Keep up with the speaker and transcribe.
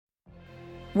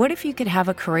What if you could have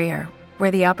a career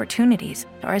where the opportunities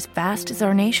are as vast as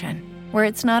our nation, where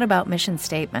it's not about mission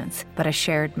statements, but a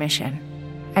shared mission?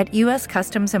 At U.S.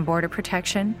 Customs and Border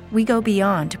Protection, we go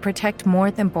beyond to protect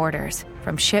more than borders.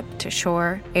 From ship to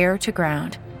shore, air to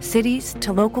ground, cities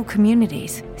to local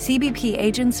communities, CBP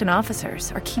agents and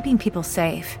officers are keeping people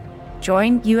safe.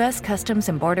 Join U.S. Customs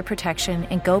and Border Protection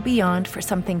and go beyond for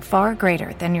something far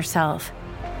greater than yourself.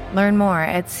 Learn more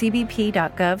at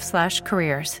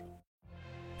cbp.gov/careers.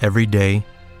 Every day,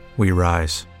 we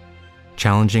rise,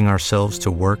 challenging ourselves to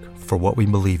work for what we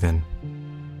believe in.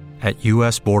 At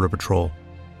U.S. Border Patrol,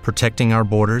 protecting our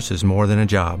borders is more than a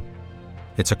job.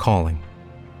 It's a calling.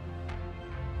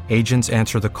 Agents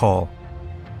answer the call,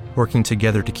 working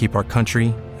together to keep our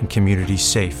country and communities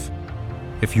safe.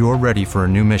 If you're ready for a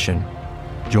new mission,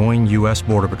 join U.S.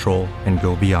 Border Patrol and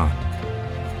go beyond.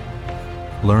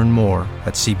 Learn more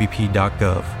at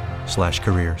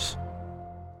cbp.gov/careers.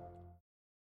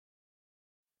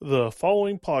 The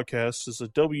following podcast is a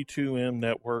W2M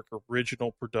Network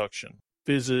original production.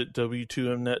 Visit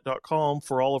W2Mnet.com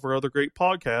for all of our other great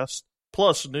podcasts,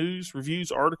 plus news,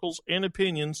 reviews, articles, and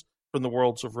opinions from the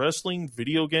worlds of wrestling,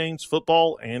 video games,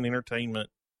 football, and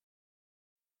entertainment.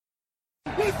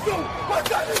 Let's go! What's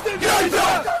that? It's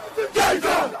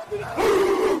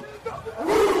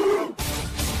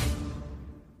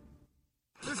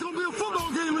gonna be a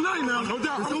football game tonight now. No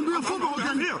doubt. It's gonna be a football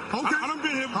game here. Okay. I done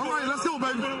been here before. All right, let's go,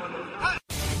 baby.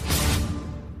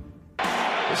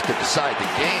 This could decide the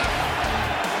game.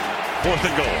 4th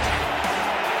and goal.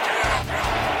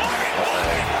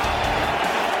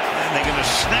 And they're going to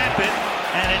snap it,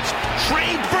 and it's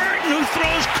Trey Burton who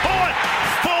throws, caught.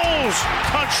 Foles,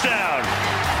 touchdown.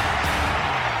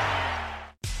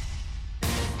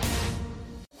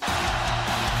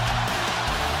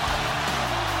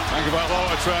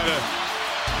 Tagovailoa trying to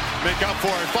make up for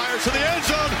it. Fires to the end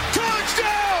zone.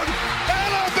 Touchdown!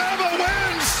 Alabama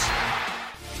wins!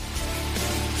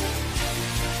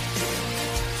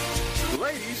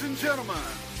 Ladies and gentlemen,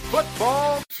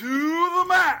 football to the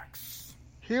max.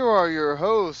 Here are your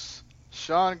hosts,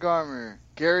 Sean Garmer,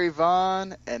 Gary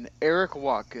Vaughn, and Eric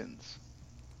Watkins.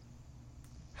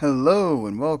 Hello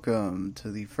and welcome to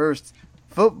the first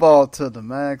football to the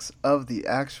max of the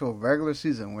actual regular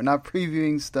season. We're not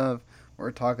previewing stuff.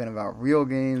 We're talking about real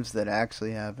games that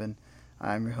actually happen.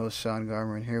 I'm your host, Sean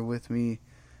Garmer, and here with me,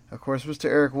 of course, Mr.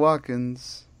 Eric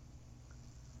Watkins.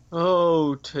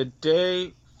 Oh,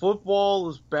 today football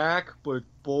is back, but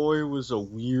boy, was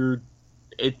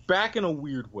it's back in a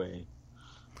weird way.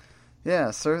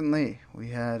 Yeah, certainly.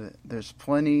 There's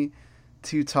plenty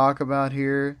to talk about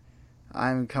here.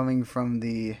 I'm coming from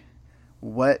the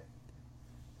wet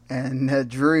and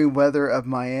dreary weather of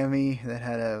Miami that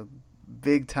had a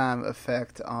big time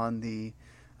effect on the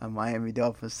Miami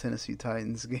Dolphins Tennessee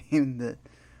Titans game that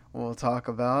we'll talk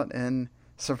about. And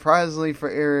surprisingly for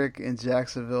Eric in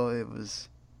Jacksonville, it was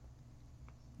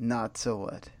not so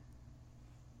wet.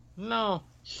 No,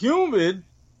 humid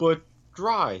but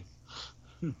dry.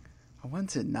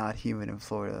 When's it not humid in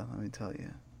Florida? Let me tell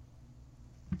you.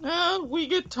 We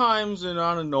get times in,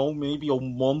 I don't know, maybe a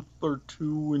month or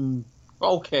two, and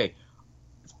okay,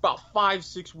 it's about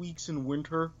 5-6 weeks in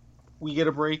winter. We get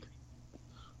a break.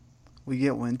 We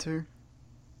get winter?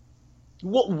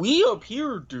 What we up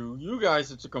here do. You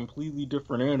guys, it's a completely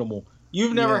different animal.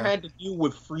 You've never had to deal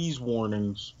with freeze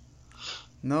warnings.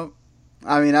 Nope.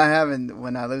 I mean, I haven't.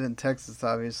 When I lived in Texas,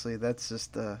 obviously, that's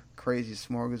just a crazy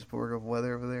smorgasbord of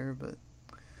weather over there. But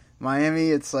Miami,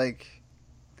 it's like,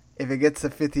 if it gets to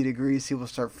 50 degrees, people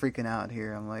start freaking out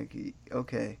here. I'm like,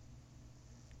 okay,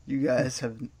 you guys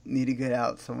need to get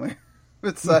out somewhere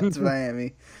besides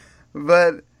Miami.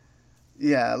 But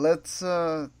yeah, let's.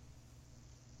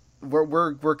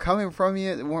 We're coming from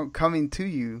you. We're coming to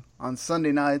you on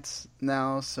Sunday nights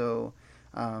now. So,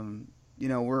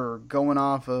 we're going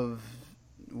off of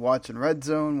watching Red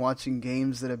Zone, watching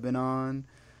games that have been on.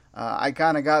 I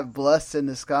kind of got blessed in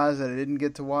disguise that I didn't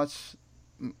get to watch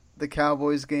the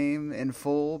Cowboys game in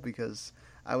full because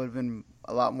I would have been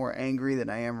a lot more angry than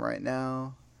I am right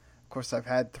now. Of course, I've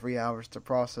had 3 hours to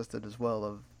process it as well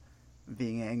of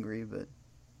being angry, but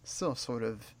still sort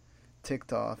of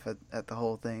ticked off at the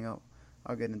whole thing. I'll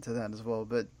get into that as well.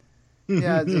 But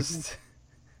yeah, just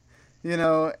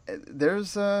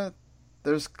there's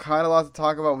kind of a lot to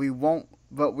talk about.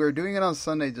 But we're doing it on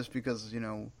Sunday just because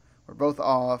we're both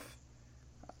off.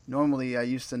 Normally, I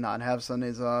used to not have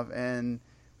Sundays off, and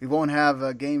we won't have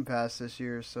a Game Pass this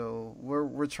year, so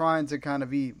we're trying to kind of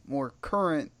be more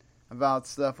current about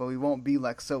stuff, but we won't be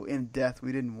like so in depth.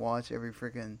 We didn't watch every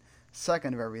freaking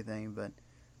second of everything, but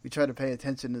we try to pay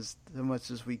attention as much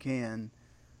as we can,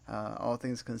 all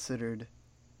things considered.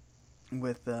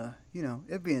 with,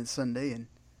 it being Sunday and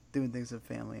doing things with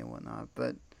family and whatnot.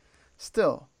 But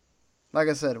still, like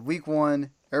I said, week 1,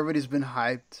 everybody's been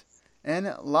hyped.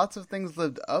 And lots of things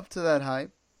lived up to that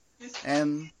hype.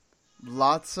 And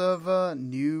lots of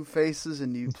new faces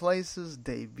and new places,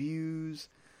 debuts.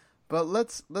 But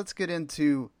let's get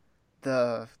into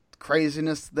the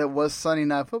craziness that was Sunday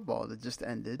Night Football that just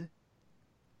ended.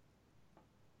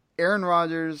 Aaron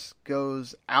Rodgers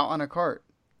goes out on a cart.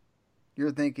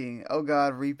 You're thinking, oh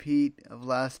God, repeat of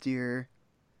last year.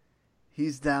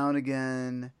 He's down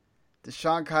again.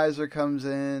 DeShone Kizer comes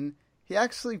in. He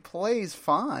actually plays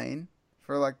fine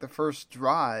for like the first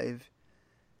drive.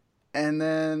 And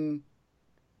then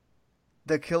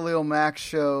the Khalil Mack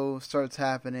show starts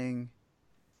happening.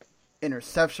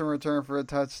 Interception return for a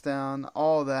touchdown.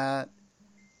 All that.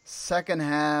 Second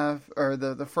half, or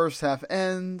the first half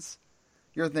ends.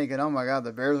 You're thinking, oh my God,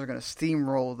 the Bears are going to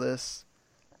steamroll this.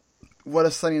 What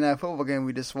a Sunday Night Football game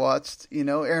we just watched.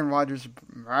 Aaron Rodgers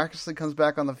miraculously comes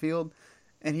back on the field,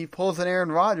 and he pulls an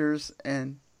Aaron Rodgers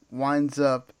and winds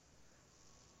up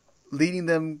leading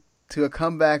them to a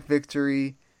comeback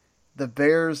victory. The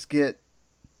Bears get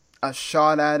a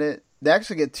shot at it. They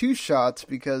actually get 2 shots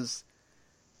because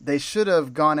they should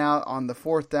have gone out on the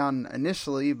 4th down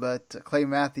initially, but Clay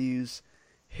Matthews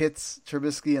hits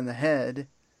Trubisky in the head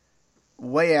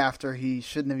way after he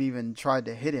shouldn't have even tried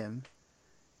to hit him.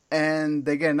 And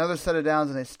they get another set of downs,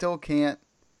 and they still can't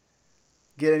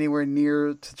get anywhere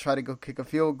near to try to go kick a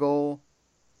field goal.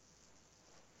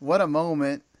 What a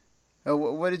moment.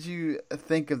 What did you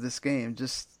think of this game?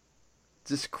 Just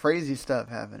crazy stuff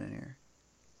happening here.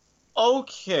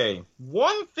 Okay,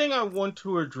 one thing I want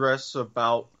to address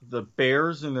about the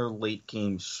Bears and their late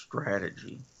game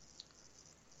strategy.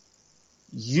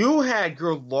 You had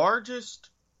your largest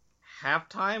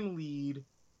halftime lead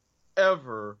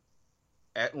ever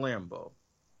at Lambeau.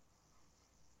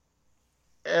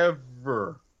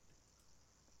 Ever.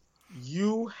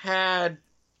 You had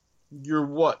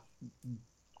your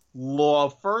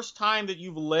first time that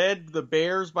you've led the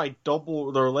Bears by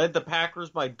double, or led the Packers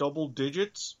by double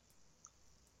digits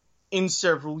in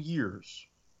several years.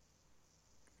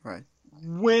 Right.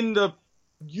 When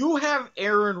you have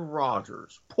Aaron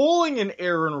Rodgers, pulling an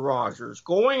Aaron Rodgers,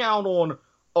 going out on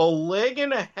a leg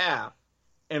and a half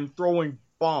and throwing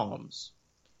bombs,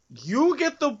 you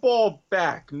get the ball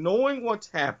back knowing what's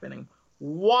happening.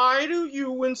 Why do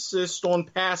you insist on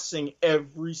passing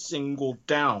every single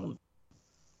down?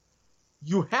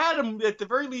 You had, at the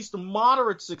very least, a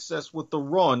moderate success with the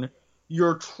run.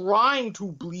 You're trying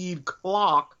to bleed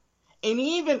clock. And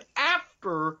even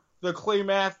after the Clay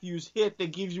Matthews hit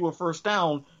that gives you a first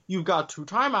down, you've got 2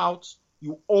 timeouts.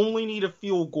 You only need a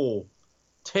field goal.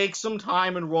 Take some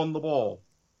time and run the ball.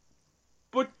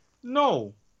 But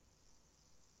no.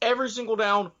 Every single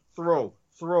down, throw.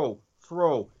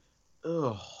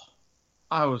 Ugh.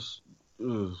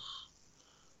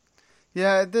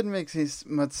 Yeah, it didn't make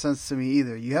much sense to me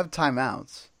either. You have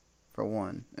timeouts, for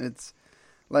one. It's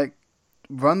like,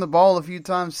 run the ball a few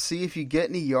times, see if you get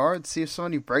any yards, see if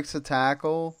somebody breaks a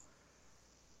tackle.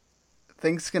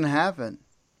 Things can happen,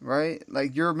 right?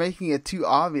 Like, you're making it too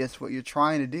obvious what you're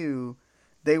trying to do.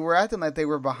 They were acting like they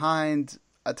were behind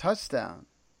a touchdown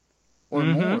or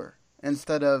more,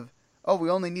 instead of, oh, we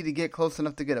only need to get close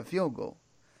enough to get a field goal.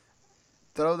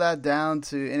 Throw that down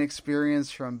to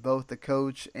inexperience from both the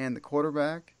coach and the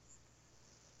quarterback,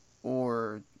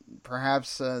 or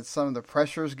perhaps some of the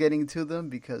pressure is getting to them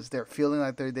because they're feeling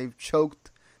like they've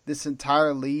choked this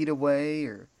entire lead away,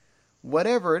 or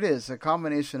whatever it is, a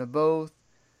combination of both.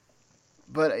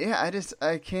 But yeah,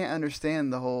 I can't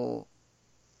understand the whole,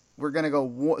 we're going to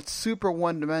go super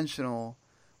one-dimensional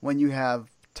when you have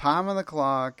time on the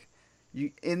clock.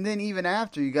 And then even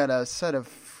after you got a set of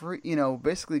free,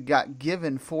 basically got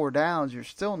given 4 downs, you're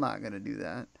still not going to do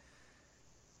that.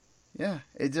 Yeah,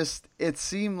 it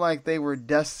seemed like they were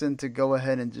destined to go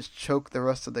ahead and just choke the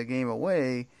rest of the game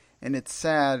away, and it's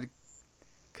sad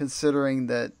considering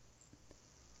that,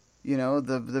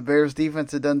 the Bears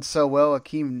defense had done so well.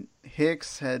 Akeem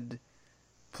Hicks had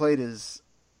played his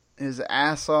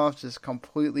ass off, just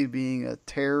completely being a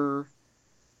terror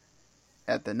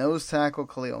at the nose tackle.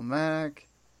 Khalil Mack.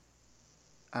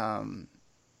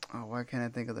 Why can't I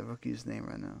think of the rookie's name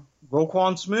right now?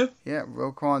 Roquan Smith? Yeah,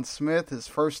 Roquan Smith. His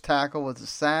first tackle was a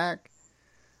sack.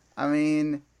 I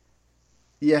mean,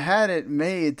 you had it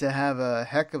made to have a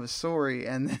heck of a story,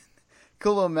 and then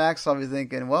Khalil Mack's probably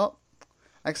thinking, well,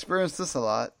 I experienced this a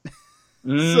lot.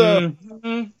 No,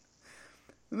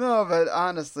 but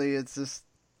honestly, it's just,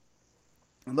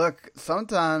 look,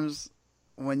 sometimes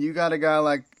when you got a guy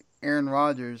like Aaron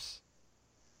Rodgers,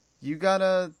 you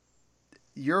gotta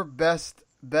your best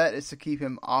bet is to keep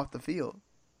him off the field.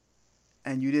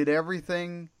 And you did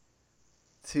everything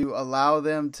to allow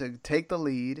them to take the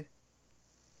lead.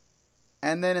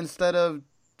 And then instead of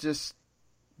just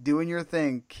doing your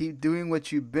thing, keep doing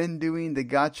what you've been doing that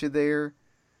got you there,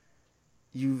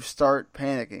 you start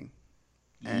panicking.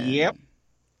 And yep.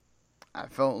 I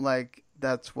felt like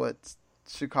that's what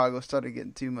Chicago started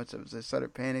getting too much of. They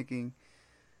started panicking.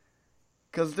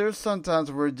 Because there's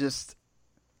sometimes where just,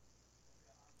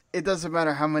 it doesn't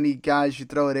matter how many guys you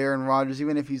throw at Aaron Rodgers,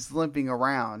 even if he's limping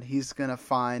around, he's going to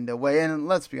find a way. And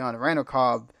let's be honest, Randall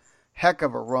Cobb, heck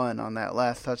of a run on that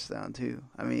last touchdown too.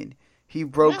 I mean, he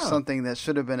broke something that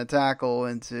should have been a tackle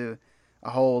into a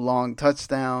whole long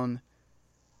touchdown.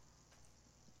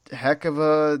 Heck of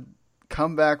a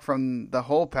comeback from the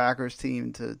whole Packers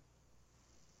team to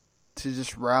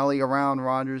just rally around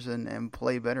Rodgers and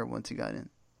play better once he got in.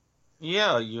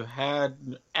 Yeah, you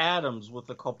had Adams with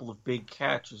a couple of big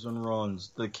catches and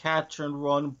runs. The catch and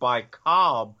run by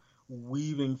Cobb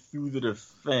weaving through the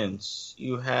defense.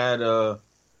 You had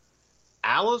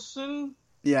Allison.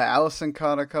 Yeah, Allison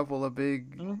caught a couple of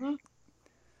big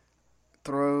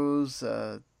throws.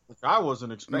 I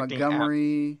wasn't expecting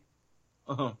Montgomery.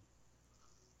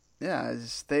 Yeah,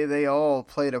 they all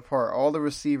played a part. All the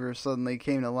receivers suddenly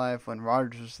came to life when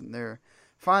Rodgers was in there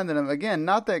finding them. Again,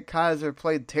 not that Kaiser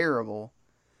played terrible.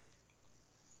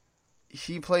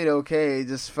 He played okay. It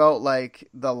just felt like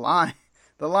the line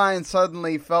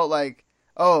suddenly felt like,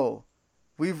 oh,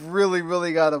 we've really,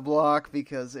 really got to block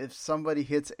because if somebody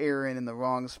hits Aaron in the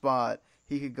wrong spot,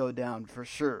 he could go down for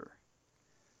sure.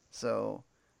 So,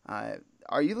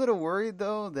 are you a little worried,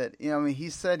 though, that, I mean,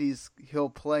 he said he'll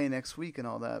play next week and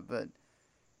all that, but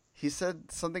he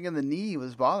said something in the knee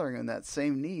was bothering him, that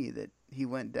same knee that he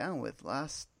went down with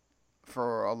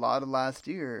for a lot of last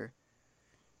year,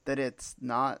 that it's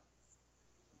not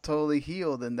totally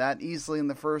healed, and that easily in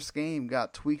the first game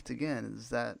got tweaked again. Is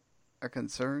that a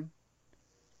concern?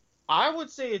 I would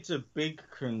say it's a big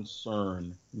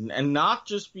concern, and not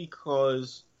just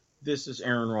because this is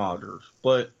Aaron Rodgers,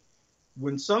 but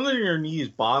when something in your knee is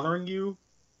bothering you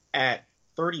at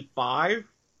 35,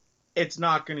 it's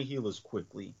not going to heal as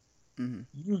quickly. Mm-hmm.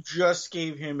 You just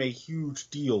gave him a huge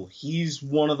deal. He's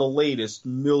one of the latest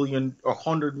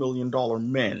 $100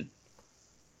 million men.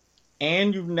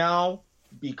 And you've now,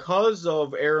 because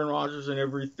of Aaron Rodgers and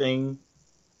everything,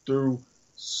 through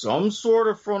some sort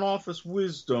of front office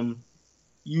wisdom,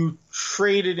 you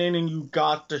traded in and you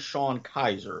got DeShone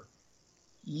Kizer.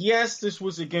 Yes, this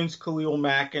was against Khalil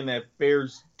Mack and that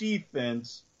Bears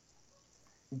defense,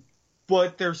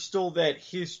 but there's still that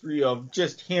history of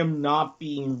just him not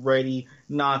being ready,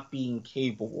 not being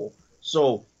capable.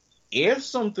 So if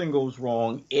something goes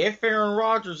wrong, if Aaron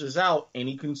Rodgers is out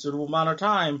any considerable amount of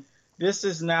time, this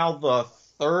is now the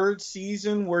third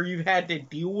season where you've had to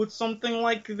deal with something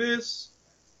like this.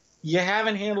 You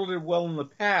haven't handled it well in the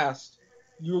past.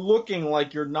 You're looking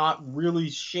like you're not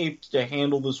really shaped to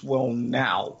handle this well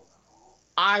now.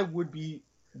 I would be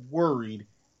worried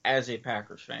as a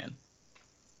Packers fan.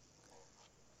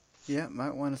 Yeah,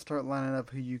 might want to start lining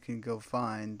up who you can go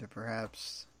find to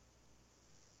perhaps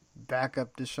back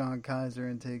up DeShone Kizer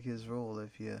and take his role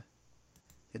if you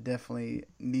definitely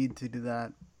need to do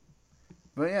that.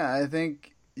 But yeah, I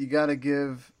think you got to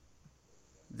give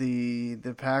the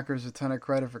Packers a ton of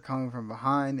credit for coming from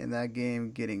behind in that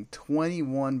game, getting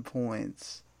 21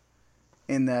 points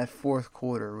in that fourth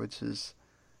quarter, which is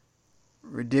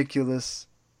ridiculous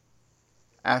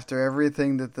after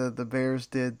everything that the Bears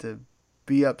did to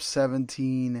be up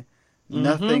 17,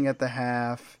 nothing at the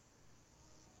half.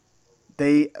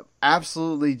 They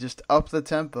absolutely just upped the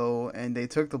tempo, and they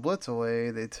took the blitz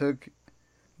away. They took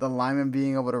the lineman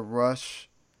being able to rush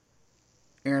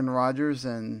Aaron Rodgers,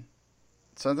 and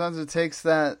sometimes it takes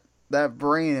that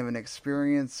brain of an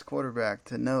experienced quarterback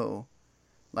to know,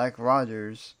 like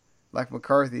Rodgers, like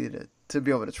McCarthy, to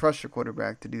be able to trust your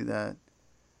quarterback to do that.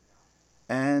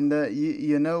 And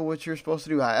you know what you're supposed to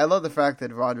do. I love the fact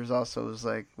that Rodgers also was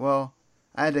like, well,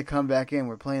 I had to come back in.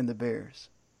 We're playing the Bears.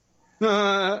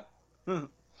 But,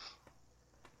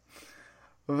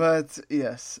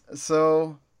 yes.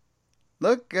 So,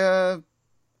 look,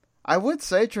 I would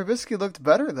say Trubisky looked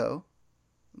better, though.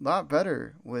 A lot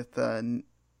better with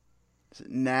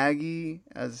Nagy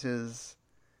as his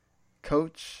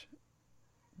coach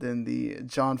than the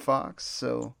John Fox.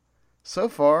 So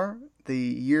far, the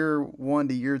year 1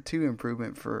 to year 2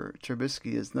 improvement for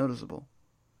Trubisky is noticeable.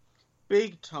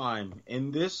 Big time.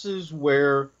 And this is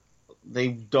where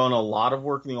they've done a lot of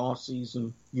work in the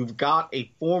offseason. You've got a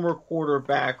former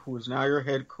quarterback who is now your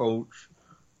head coach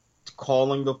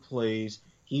calling the plays.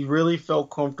 He really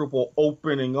felt comfortable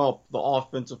opening up the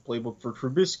offensive playbook for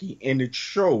Trubisky, and it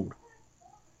showed.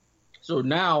 So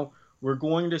now we're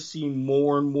going to see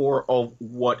more and more of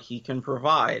what he can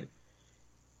provide.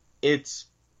 It's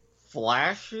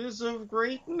flashes of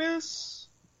greatness,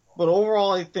 but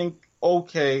overall I think,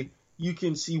 okay, you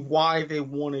can see why they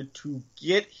wanted to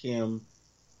get him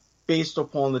based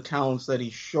upon the talents that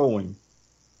he's showing.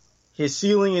 His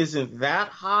ceiling isn't that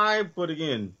high, but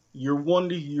again, year 1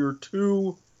 to year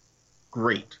 2,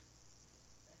 great.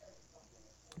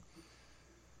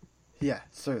 Yeah,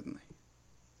 certainly.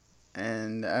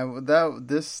 And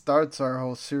this starts our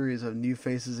whole series of new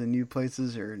faces and new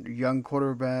places or young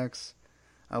quarterbacks.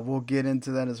 We'll get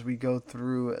into that as we go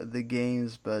through the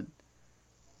games, but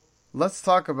let's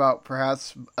talk about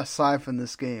perhaps aside from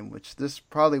this game, which this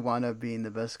probably wound up being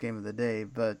the best game of the day,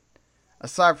 but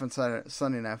aside from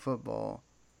Sunday Night Football,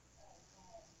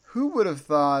 who would have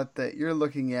thought that you're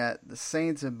looking at the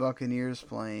Saints and Buccaneers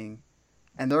playing,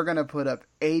 and they're going to put up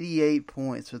 88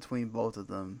 points between both of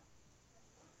them,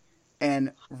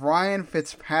 and Ryan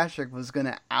Fitzpatrick was going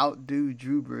to outdo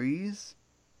Drew Brees?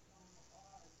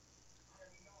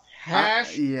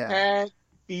 Hashtag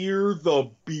fear the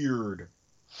beard.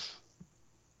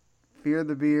 Fear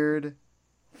the beard.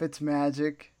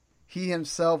 Fitzmagic. He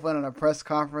himself went on a press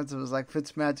conference and was like,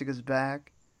 Fitzmagic is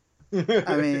back.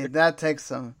 I mean, that takes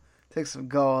some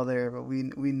gall there, but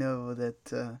we know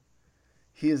that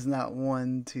he is not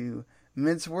one to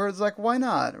mince words. Like, why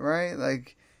not, right?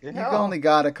 Like, you've only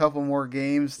got a couple more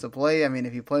games to play. I mean,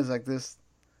 if he plays like this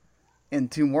in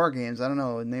 2 more games, I don't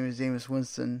know. His name is Jameis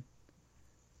Winston.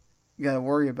 You got to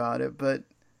worry about it, but...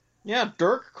 Yeah,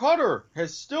 Dirk Cutter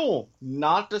has still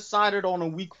not decided on a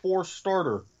Week 4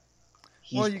 starter.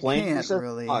 He's playing can't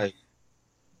really.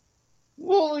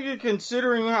 Well,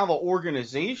 considering how the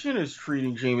organization is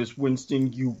treating Jameis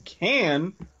Winston, you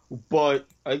can. But,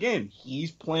 again,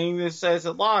 he's playing this as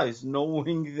it lies,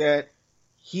 knowing that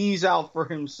he's out for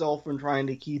himself and trying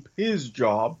to keep his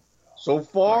job. So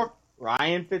far,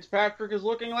 Ryan Fitzpatrick is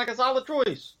looking like a solid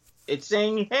choice. It's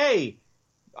saying, hey,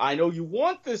 I know you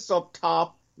want this up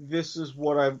top. This is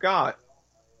what I've got.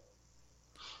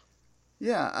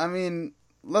 Yeah, I mean,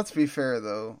 let's be fair,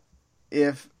 though.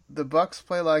 If the Bucs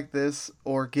play like this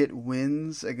or get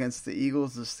wins against the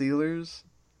Eagles, the Steelers,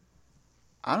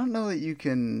 I don't know that you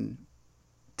can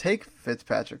take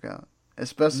Fitzpatrick out,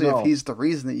 especially if he's the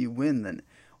reason that you win. Then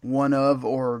one of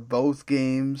or both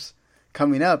games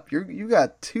coming up, you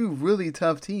got 2 really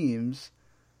tough teams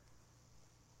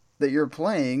that you're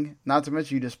playing. Not to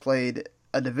mention you just played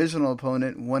a divisional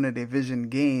opponent, won a division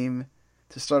game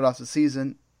to start off the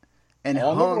season, and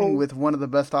hung with one of the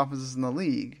best offenses in the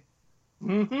league.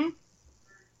 Mm-hmm.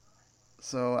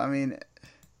 So, I mean,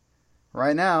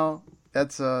 right now,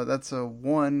 that's a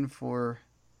one for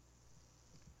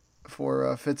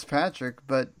Fitzpatrick,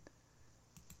 but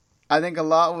I think a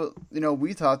lot,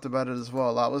 we talked about it as well.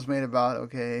 A lot was made about,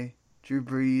 okay, Drew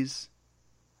Brees,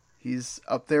 he's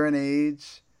up there in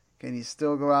age. Can he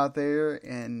still go out there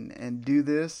and do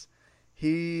this?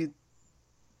 He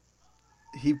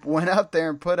went out there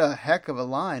and put a heck of a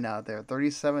line out there.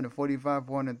 37 to 45,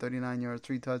 439 yards,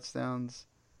 3 touchdowns.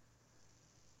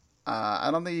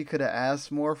 I don't think you could have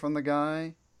asked more from the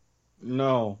guy.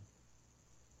 No.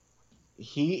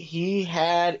 He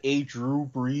had a Drew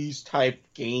Brees type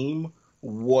game,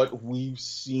 what we've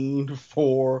seen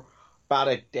for about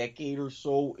a decade or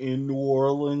so in New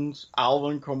Orleans.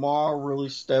 Alvin Kamara really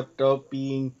stepped up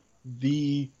being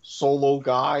the solo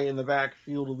guy in the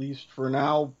backfield, at least for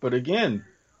now. But again,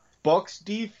 Bucs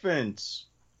defense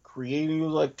creating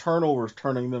those turnovers,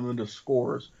 turning them into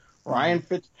scores. Ryan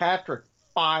Fitzpatrick,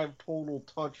 5 total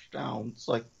touchdowns.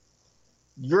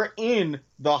 You're in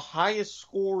the highest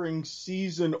scoring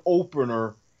season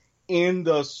opener in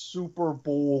the Super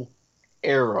Bowl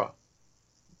era.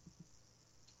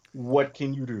 What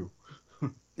can you do?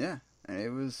 Yeah, it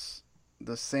was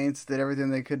the Saints did everything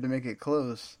they could to make it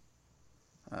close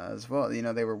as well.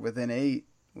 They were within 8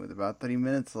 with about 30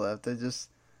 minutes left. I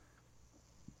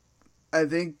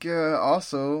think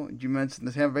also, you mentioned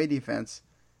the Tampa Bay defense.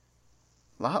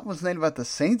 A lot was made about the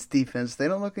Saints defense. They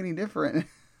don't look any different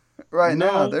right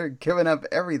now. They're giving up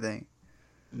everything.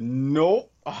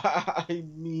 Nope. I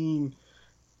mean,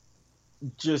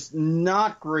 just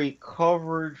not great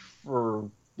coverage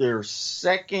for their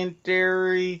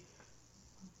secondary,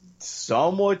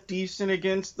 somewhat decent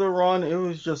against the run. It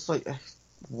was just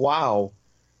wow.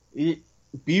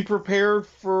 Be prepared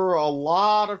for a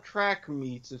lot of track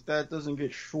meets if that doesn't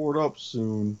get shored up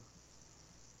soon.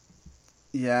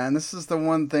 Yeah, and this is the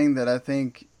one thing that I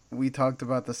think we talked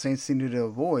about the Saints needed to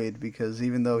avoid, because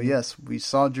even though, yes, we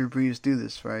saw Drew Brees do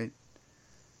this, right?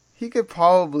 he could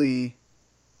probably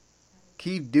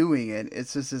keep doing it.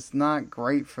 It's just it's not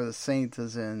great for the Saints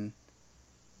as in,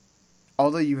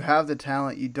 although you have the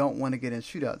talent, you don't want to get in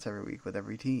shootouts every week with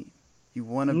every team. You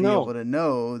want to be able to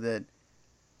know that,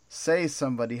 say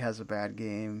somebody has a bad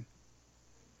game,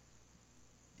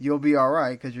 you'll be all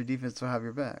right because your defense will have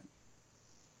your back.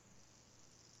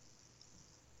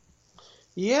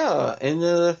 Yeah, and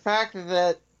the fact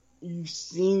that you've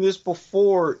seen this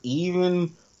before,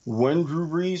 even when Drew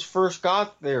Brees first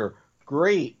got there,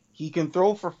 great. He can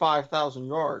throw for 5,000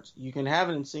 yards. You can have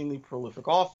an insanely prolific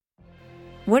offense.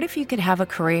 What if you could have a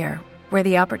career where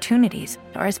the opportunities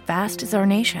are as vast as our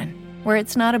nation, where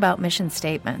it's not about mission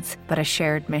statements, but a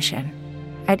shared mission?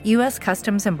 At U.S.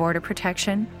 Customs and Border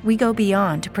Protection, we go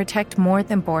beyond to protect more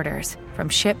than borders. From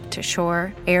ship to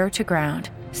shore, air to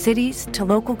ground, cities to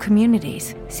local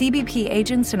communities, CBP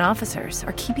agents and officers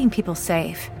are keeping people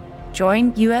safe.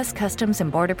 Join U.S. Customs and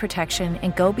Border Protection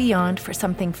and go beyond for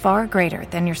something far greater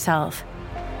than yourself.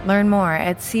 Learn more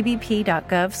at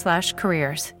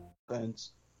cbp.gov/careers.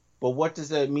 But what does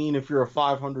that mean if you're a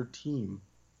 500 team?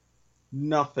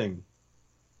 Nothing.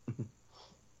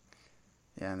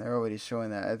 Yeah, and they're already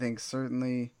showing that. I think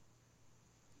certainly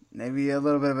maybe a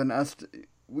little bit of an...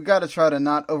 we got to try to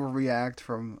not overreact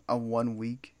from a 1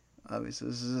 week. Obviously,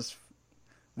 this is just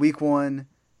week one.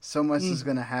 So much is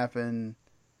going to happen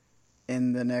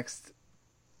in the next,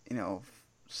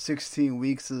 16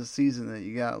 weeks of the season that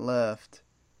you got left.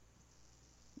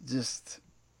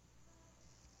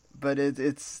 But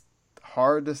it's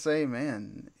hard to say,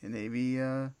 man. Maybe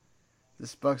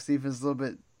this Bucs defense is a little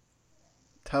bit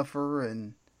tougher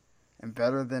and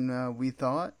better than we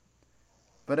thought.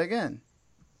 But again,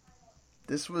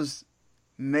 this was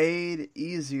made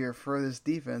easier for this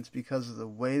defense because of the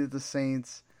way that the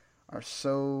Saints are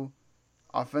so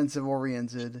offensive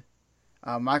oriented.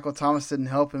 Michael Thomas didn't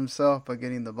help himself by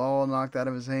getting the ball knocked out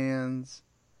of his hands.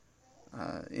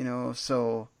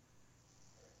 So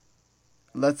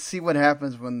let's see what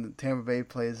happens when Tampa Bay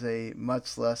plays a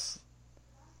much less,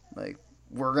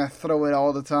 we're going to throw it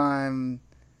all the time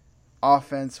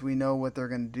offense. We know what they're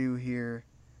going to do here.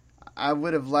 I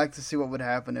would have liked to see what would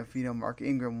happen if, Mark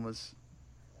Ingram was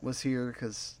here,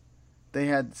 because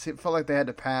it felt like they had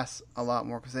to pass a lot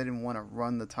more because they didn't want to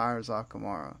run the tires off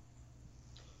Kamara.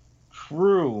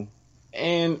 True.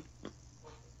 And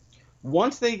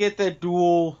once they get that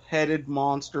dual-headed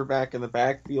monster back in the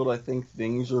backfield, I think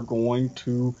things are going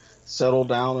to settle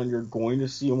down and you're going to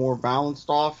see a more balanced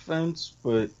offense.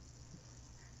 But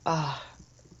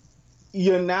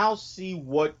you now see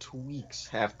what tweaks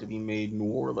have to be made in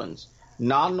New Orleans.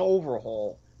 Not an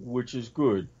overhaul, which is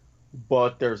good,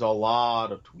 but there's a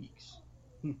lot of tweaks.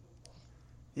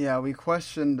 Yeah, we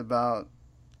questioned about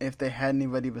if they had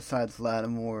anybody besides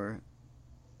Lattimore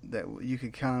that you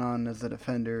could count on as a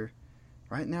defender.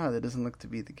 Right now, that doesn't look to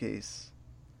be the case.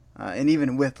 And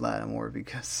even with Lattimore,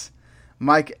 because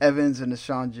Mike Evans and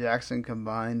Deshaun Jackson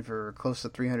combined for close to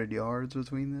 300 yards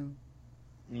between them.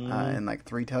 And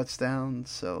 3 touchdowns.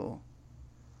 So,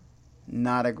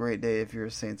 not a great day if you're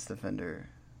a Saints defender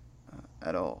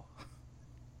at all.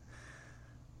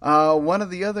 One of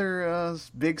the other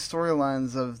big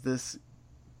storylines of this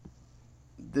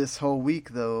whole week,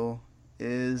 though,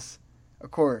 is,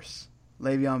 of course,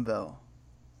 Le'Veon Bell.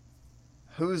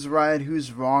 Who's right,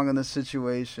 who's wrong in the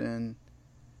situation?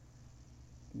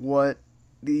 What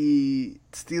the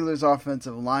Steelers'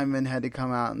 offensive lineman had to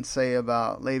come out and say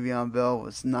about Le'Veon Bell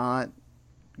was not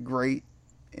great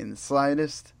in the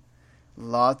slightest.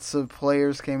 Lots of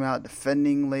players came out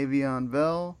defending Le'Veon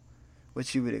Bell,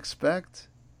 which you would expect.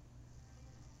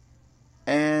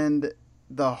 And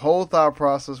the whole thought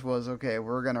process was, okay,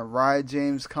 we're going to ride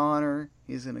James Conner.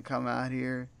 He's going to come out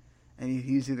here, and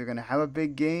he's either going to have a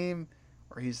big game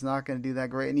or he's not going to do that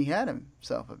great. And he had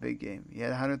himself a big game. He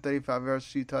had 135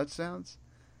 yards, 2 touchdowns.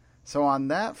 So on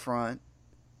that front,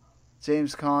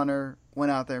 James Conner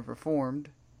went out there and performed.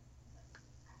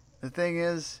 The thing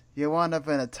is, you wound up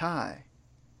in a tie,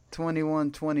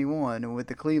 21-21, with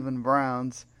the Cleveland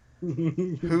Browns,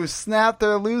 who snapped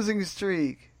their losing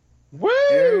streak. Woo!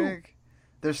 Eric,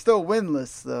 they're still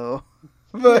winless, though.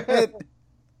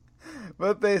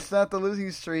 but they snapped the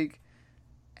losing streak,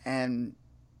 and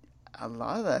a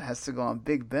lot of that has to go on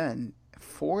Big Ben.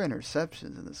 4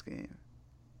 interceptions in this game.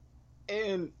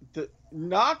 And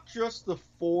not just the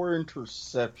 4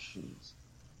 interceptions,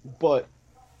 but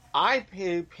I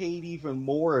paid even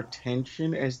more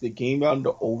attention as the game got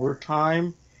into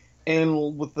overtime,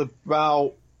 and with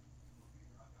about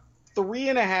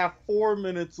 3.5, 4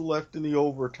 minutes left in the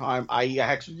overtime, I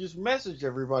actually just messaged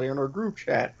everybody on our group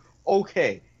chat,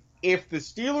 okay, if the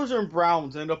Steelers and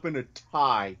Browns end up in a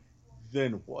tie,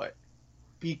 then what?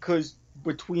 Because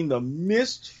between the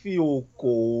missed field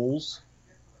goals,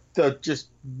 the just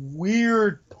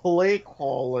weird play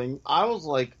calling, I was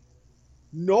like,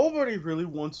 nobody really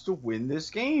wants to win this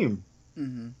game.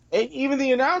 Mm-hmm. And even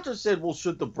the announcer said, well,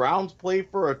 should the Browns play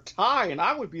for a tie? And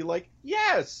I would be like,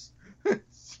 yes.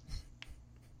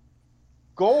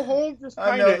 Go home, just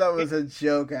kind of... I know that was a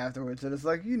joke afterwards, and it's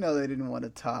like, they didn't want a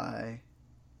tie.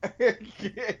 I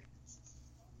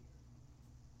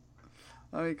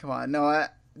mean, come on. No, I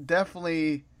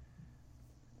definitely...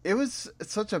 It was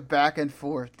such a back and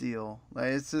forth deal.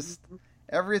 Like, it's just...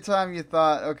 Every time you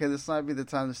thought, okay, this might be the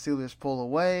time the Steelers pull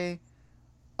away,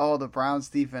 the Browns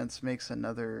defense makes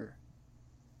another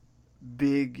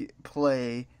big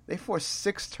play. They forced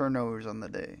 6 turnovers on the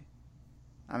day.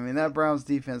 I mean, that Browns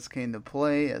defense came to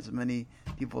play, as many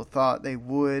people thought they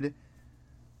would.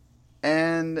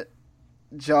 And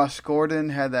Josh Gordon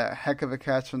had that heck of a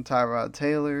catch from Tyrod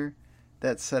Taylor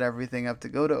that set everything up to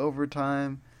go to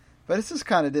overtime. But it's just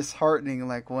kind of disheartening,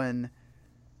 like when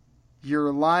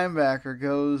your linebacker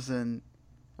goes and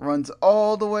runs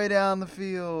all the way down the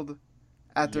field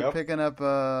after picking up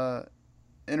a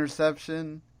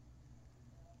interception,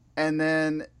 and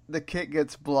then the kick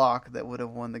gets blocked that would have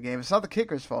won the game. It's not the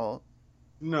kicker's fault.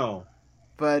 No.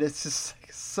 But it's just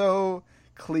like so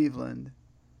Cleveland.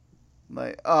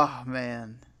 Like, oh,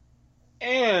 man.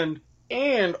 And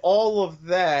all of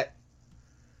that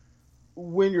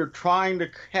when you're trying to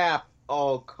cap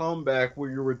a comeback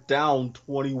where you were down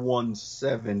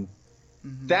 21-7.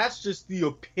 Mm-hmm. That's just the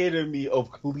epitome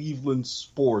of Cleveland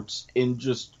sports in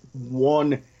just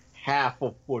one half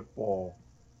of football.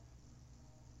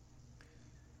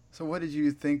 So what did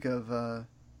you think of,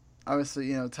 obviously,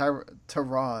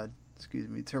 Tyrod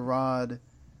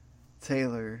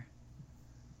Taylor.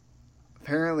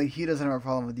 Apparently he doesn't have a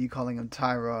problem with you calling him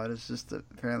Tyrod. It's just that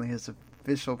apparently his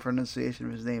official pronunciation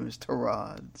of his name is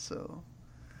Tyrod. So,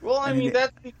 well, I mean,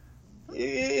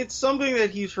 it's something that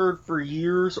he's heard for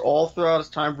years, all throughout his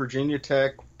time, Virginia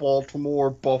Tech, Baltimore,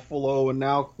 Buffalo, and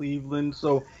now Cleveland.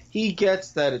 So he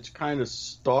gets that it's kind of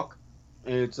stuck,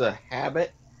 and it's a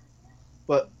habit.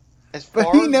 But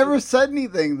he never said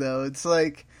anything, though. It's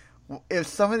like, if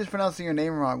somebody's pronouncing your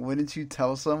name wrong, wouldn't you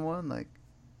tell someone? Like,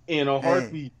 in a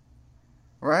heartbeat. Hey,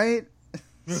 right?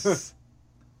 That's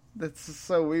just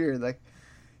so weird. Like,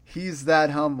 he's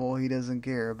that humble, he doesn't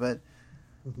care. But,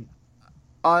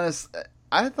 honest,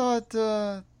 I thought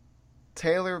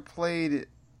Taylor played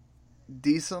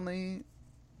decently.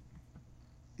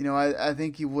 I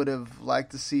think you would have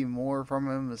liked to see more from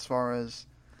him as far as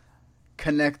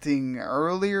connecting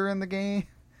earlier in the game.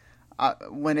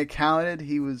 When it counted,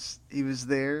 he was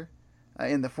there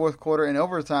in the fourth quarter. In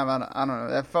overtime, I don't know.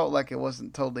 That felt like it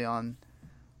wasn't totally on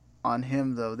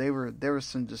him, though. There were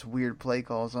some just weird play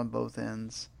calls on both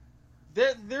ends.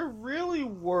 There really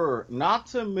were. Not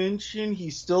to mention, he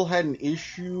still had an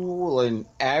issue and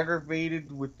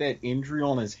aggravated with that injury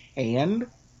on his hand.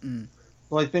 Mm.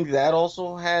 Well, I think that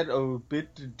also had a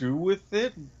bit to do with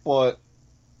it, but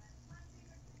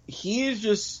he has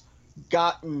just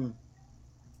gotten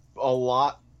a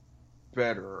lot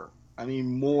better. I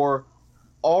mean,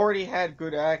 already had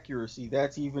good accuracy.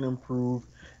 That's even improved.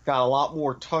 Got a lot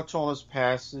more touch on his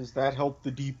passes. That helped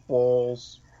the deep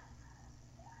balls.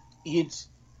 It's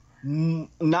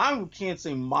now we can't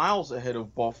say miles ahead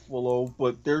of Buffalo,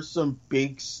 but there's some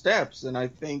big steps. And I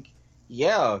think,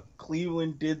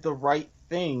 Cleveland did the right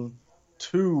thing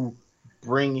to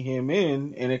bring him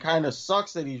in. And it kind of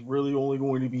sucks that he's really only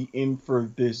going to be in for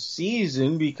this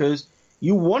season, because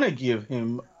you want to give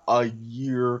him a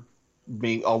year,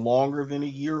 maybe a longer than a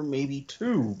year, maybe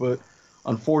 2. But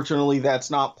unfortunately, that's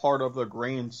not part of the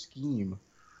grand scheme.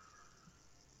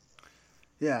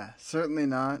 Yeah, certainly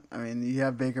not. I mean, you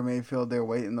have Baker Mayfield there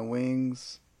waiting in the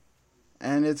wings.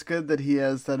 And it's good that he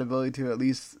has that ability to at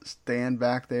least stand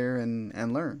back there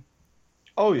and learn.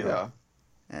 Oh, yeah.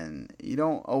 And you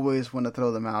don't always want to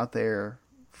throw them out there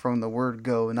from the word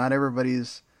go. Not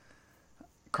everybody's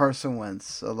Carson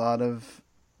Wentz. A lot of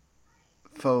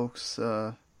folks...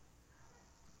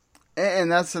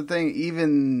 And that's the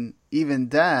thing, even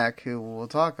Dak, who we'll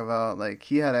talk about, like,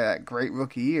 he had a great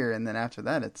rookie year, and then after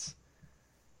that,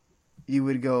 you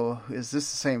would go, is this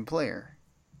the same player?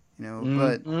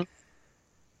 But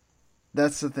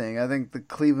that's the thing. I think the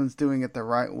Cleveland's doing it the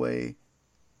right way.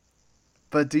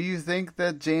 But do you think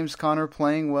that James Conner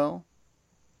playing well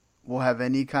will have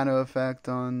any kind of effect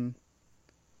on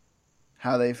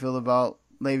how they feel about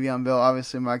Le'Veon Bell?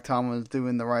 Obviously, Mike Tomlin is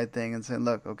doing the right thing and saying,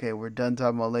 look, okay, we're done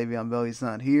talking about Le'Veon Bell. He's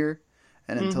not here.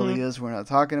 And until he is, we're not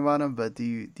talking about him. But do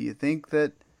you think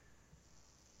that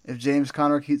if James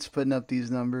Conner keeps putting up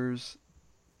these numbers,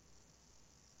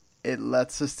 it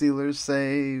lets the Steelers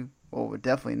say, well, we're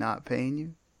definitely not paying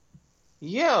you?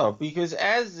 Yeah, because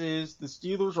as is, the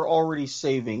Steelers are already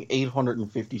saving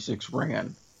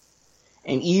 $856,000.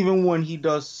 And even when he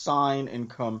does sign and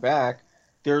come back,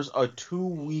 there's a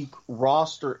 2-week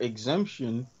roster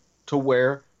exemption to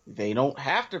where they don't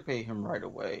have to pay him right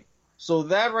away. So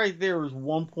that right there is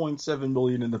 $1.7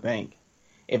 million in the bank.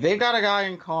 If they've got a guy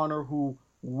in Connor who,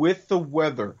 with the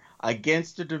weather,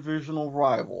 against a divisional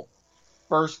rival,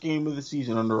 first game of the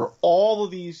season, under all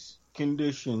of these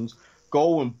conditions,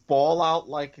 go and ball out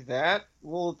like that,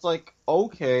 well, it's like,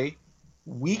 okay,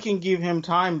 we can give him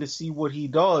time to see what he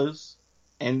does,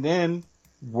 and then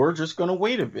we're just going to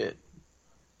wait a bit.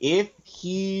 If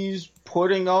he's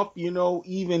putting up,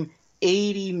 even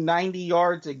 80, 90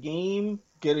 yards a game,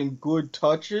 getting good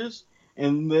touches,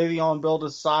 and Le'Veon Bell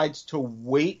decides to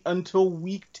wait until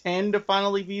week 10 to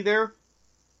finally be there,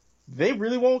 they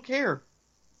really won't care.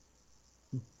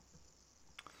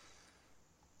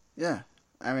 Yeah.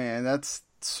 I mean, that's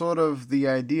sort of the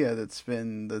idea that's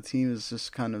been, the team is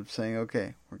just kind of saying,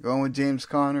 okay, we're going with James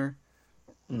Conner.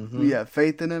 Mm-hmm. We have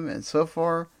faith in him, and so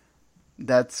far,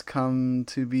 that's come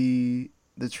to be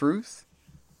the truth.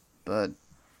 But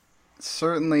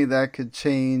certainly that could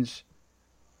change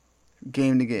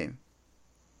game to game.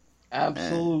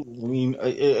 Absolutely. I mean,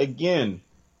 again,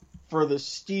 for the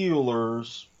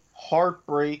Steelers,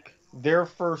 heartbreak, their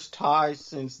first tie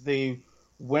since they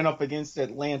went up against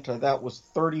Atlanta, that was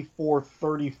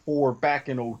 34-34 back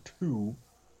in 2002.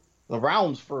 The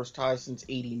Browns' first tie since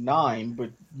 89,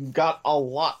 but you've got a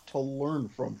lot to learn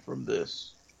from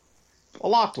this. A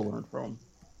lot to learn from.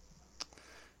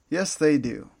 Yes, they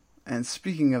do. And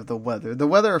speaking of the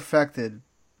weather affected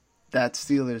that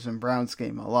Steelers and Browns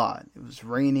game a lot. It was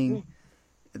raining.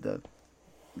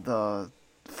 The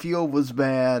field was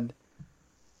bad.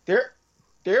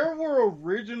 There were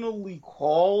originally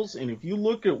calls, and if you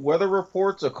look at weather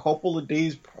reports a couple of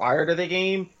days prior to the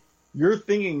game, you're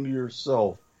thinking to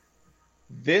yourself,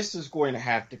 this is going to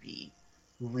have to be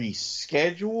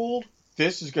rescheduled.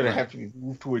 This is going to have to be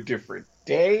moved to a different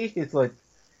day. It's like,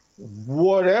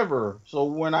 whatever. So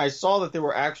when I saw that they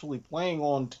were actually playing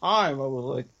on time, I was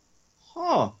like,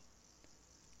 huh.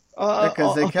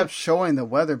 Because they kept showing the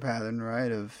weather pattern,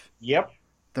 right? Of yep,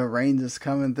 the rain just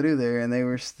coming through there, and they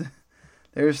were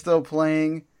still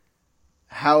playing.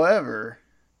 However,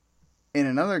 in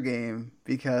another game,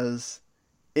 because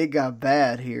it got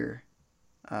bad here,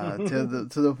 to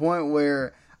the point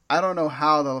where I don't know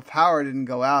how the power didn't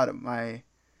go out at my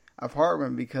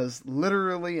apartment, because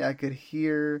literally I could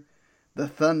hear the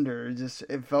thunder.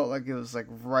 It felt like it was like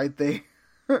right there.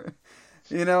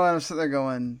 And I'm sitting there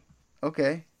going,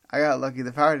 okay, I got lucky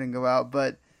the power didn't go out,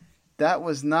 but that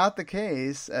was not the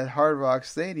case at Hard Rock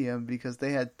Stadium, because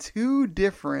they had 2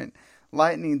 different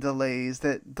lightning delays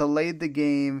that delayed the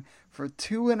game for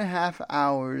 2.5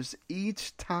 hours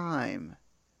each time.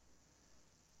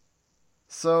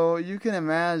 So you can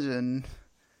imagine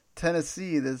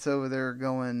Tennessee that's over there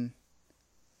going,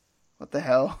 what the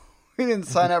hell? We didn't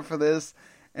sign up for this.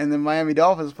 And the Miami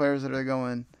Dolphins players that are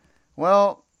going,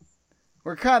 well,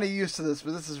 we're kind of used to this,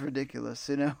 but this is ridiculous,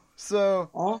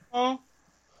 So,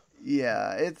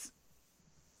 yeah,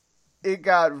 it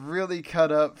got really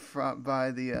cut up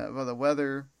by the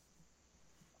weather.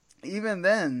 Even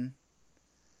then,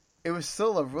 it was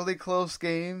still a really close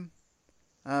game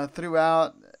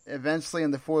throughout. Eventually,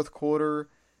 in the fourth quarter,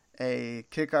 a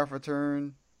kickoff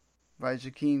return by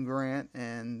Jakeem Grant,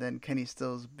 and then Kenny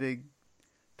Still's big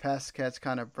pass catch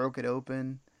kind of broke it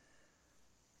open.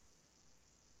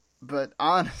 But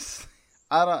honestly,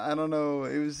 I don't know.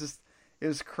 It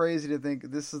was crazy to think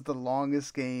this is the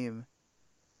longest game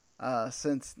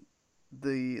since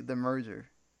the merger.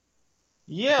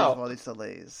 Yeah. All these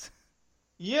delays.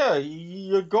 Yeah,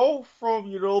 you go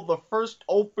from, the first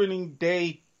opening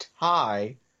day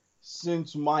tie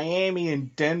since Miami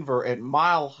and Denver at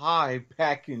Mile High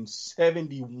back in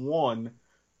 71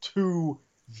 to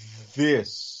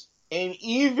this. And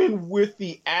even with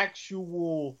the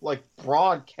actual,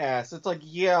 broadcast, it's like,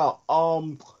 yeah,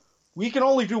 we can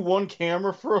only do one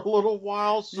camera for a little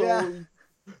while, so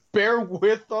bear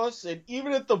with us. And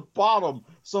even at the bottom,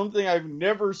 something I've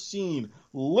never seen,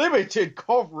 limited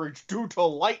coverage due to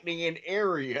lightning in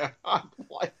area. I'm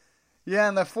like... Yeah,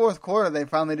 in the fourth quarter, they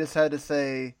finally just had to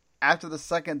say, after the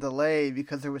second delay,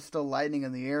 because there was still lightning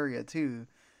in the area, too,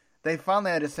 they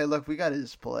finally had to say, look, we got to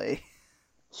just play.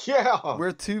 Yeah.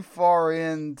 We're too far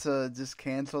in to just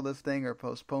cancel this thing or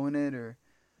postpone it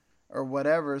or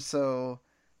whatever, so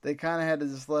they kind of had to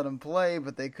just let them play,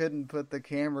 but they couldn't put the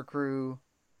camera crew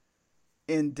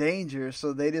in danger,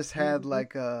 so they just had one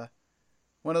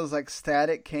of those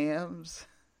static cams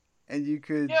and you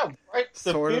could right.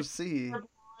 sort of see.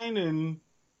 And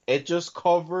it just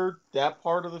covered that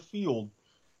part of the field.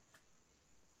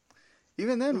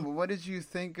 Even then, what did you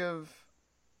think of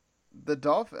the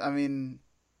Dolphins? I mean,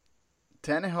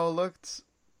 Tannehill looked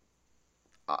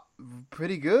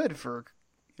pretty good for,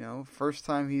 first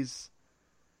time he's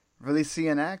really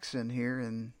seeing action here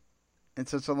in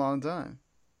such a long time.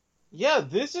 Yeah,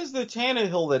 this is the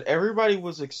Tannehill that everybody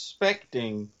was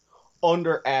expecting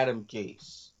under Adam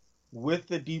Gase. With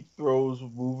the deep throws,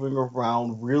 moving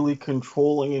around, really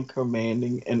controlling and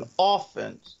commanding an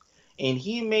offense. And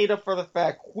he made up for the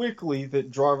fact quickly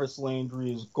that Jarvis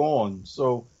Landry is gone.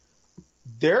 So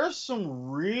there's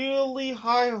some really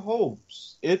high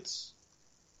hopes. It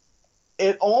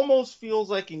almost feels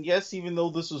like, and yes, even though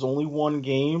this is only one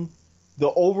game, the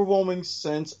overwhelming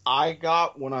sense I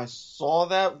got when I saw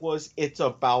that was it's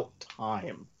about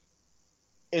time.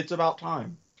 It's about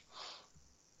time.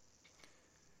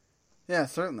 Yeah,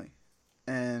 certainly.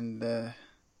 And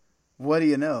what do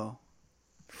you know?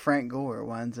 Frank Gore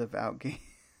winds up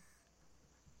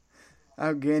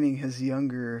outgaining his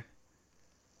younger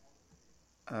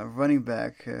running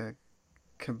back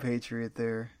compatriot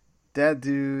there. That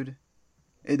dude,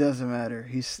 it doesn't matter.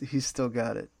 He's still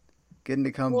got it. Getting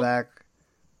to come back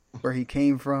where he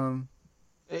came from.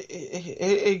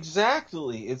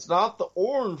 Exactly. It's not the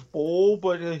Orange Bowl,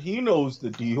 but he knows the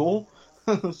deal.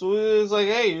 So it's like,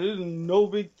 hey, it's no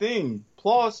big thing.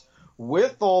 Plus,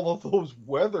 with all of those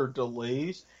weather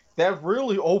delays, that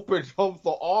really opened up the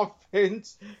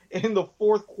offense in the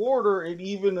fourth quarter and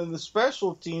even in the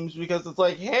special teams, because it's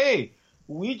like, hey,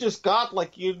 we just got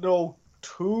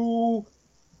 2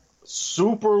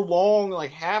 super long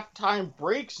halftime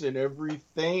breaks and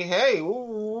everything. Hey,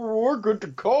 we're good to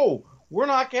go. We're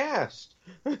not gassed.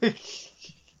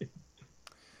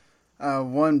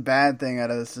 One bad thing out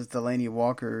of this is Delanie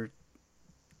Walker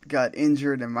got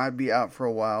injured and might be out for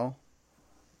a while.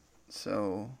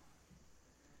 So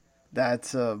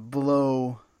that's a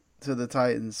blow to the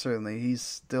Titans, certainly. He's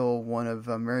still one of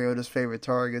Mariota's favorite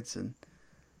targets and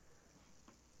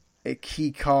a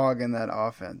key cog in that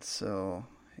offense. So,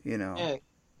 Yeah,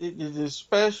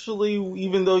 especially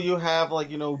even though you have,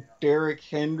 Derrick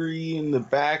Henry in the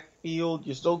backfield,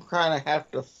 you still kind of have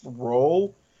to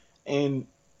throw. And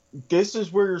this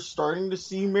is where you're starting to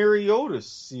see Mariota's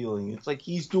ceiling. It's like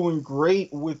he's doing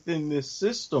great within this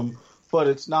system, but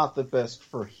it's not the best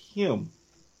for him.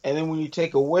 And then when you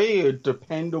take away a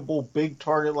dependable big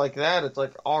target like that, it's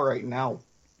like, all right, now,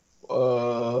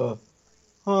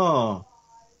 okay.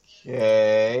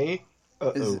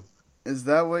 Is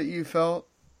that what you felt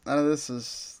out of this?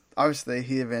 Is obviously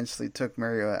he eventually took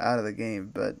Mariota out of the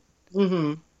game, but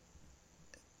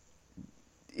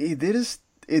it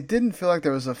didn't feel like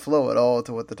there was a flow at all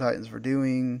to what the Titans were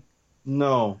doing.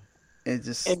 No. It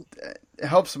just it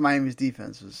helps Miami's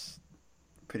defense was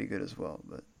pretty good as well.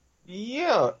 But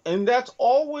yeah, and that's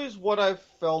always what I've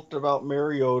felt about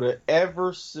Mariota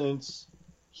ever since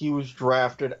he was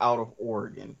drafted out of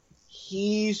Oregon.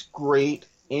 He's great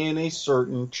in a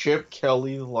certain Chip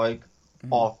Kelly-like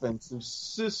offensive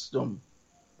system.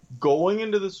 Going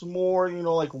into this more,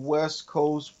 West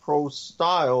Coast pro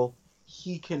style,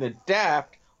 he can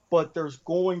adapt, but there's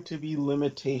going to be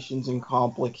limitations and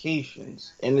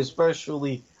complications. And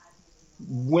especially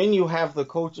when you have the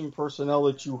coaching personnel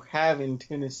that you have in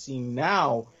Tennessee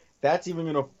now, that's even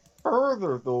going to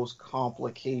further those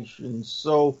complications.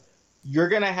 So you're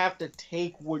going to have to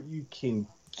take what you can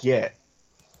get.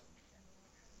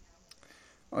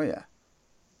 Oh yeah.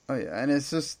 And it's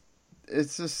just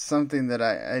something that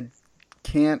I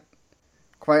can't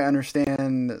quite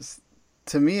understand.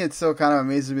 To me, it still kind of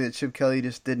amazes me that Chip Kelly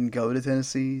just didn't go to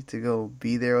Tennessee to go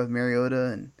be there with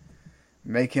Mariota and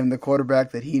make him the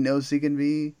quarterback that he knows he can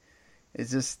be.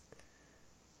 It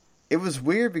was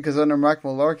weird because under Mike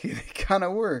Mularkey, it kind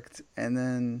of worked. And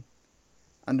then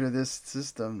under this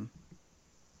system,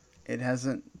 it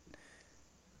hasn't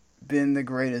been the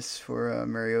greatest for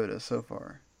Mariota so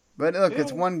far. But look,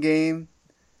 it's one game.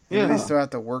 Yeah. They still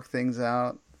have to work things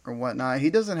out or whatnot. He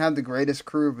doesn't have the greatest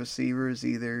crew of receivers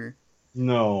either.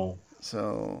 No.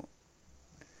 So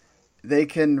they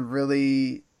can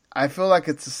really... I feel like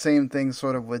it's the same thing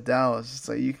sort of with Dallas. It's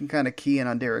like you can kind of key in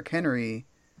on Derrick Henry.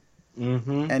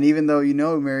 And even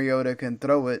though Mariota can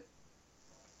throw it,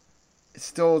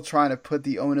 still trying to put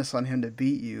the onus on him to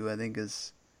beat you, I think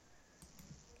is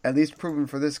at least proven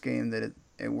for this game that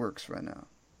it works right now.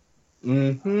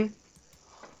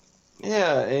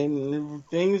 Yeah, and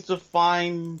things to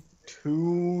fine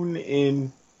tune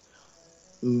in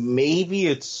maybe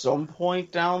at some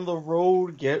point down the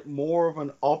road get more of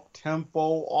an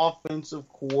up-tempo offensive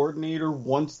coordinator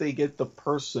once they get the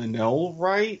personnel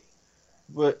right.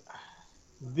 But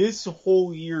this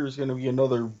whole year is going to be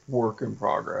another work in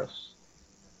progress.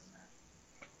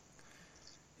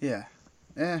 Yeah.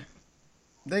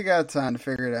 They got time to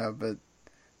figure it out, but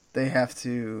they have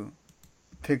to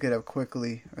pick it up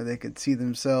quickly or they could see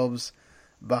themselves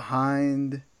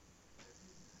behind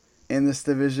in this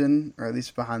division, or at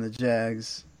least behind the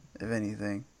Jags, if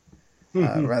anything,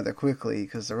 rather quickly,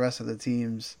 because the rest of the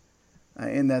teams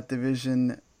in that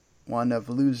division wound up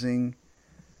losing.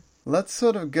 Let's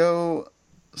sort of go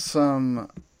some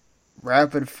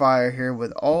rapid fire here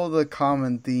with all the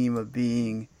common theme of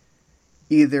being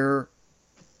either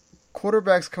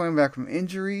quarterbacks coming back from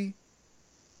injury,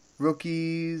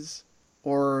 rookies,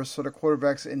 or sort of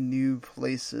quarterbacks in new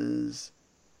places.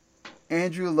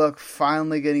 Andrew Luck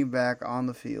finally getting back on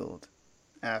the field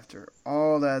after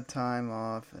all that time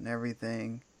off and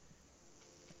everything.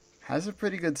 Has a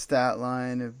pretty good stat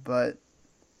line, but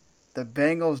the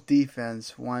Bengals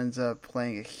defense winds up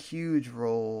playing a huge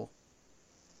role,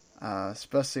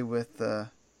 especially with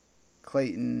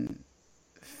Clayton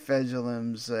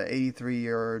Fejelem's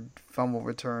 83-yard fumble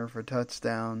return for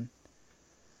touchdown.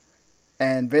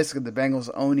 And basically the Bengals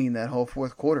owning that whole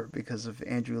fourth quarter because of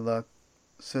Andrew Luck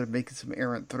sort of making some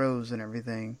errant throws and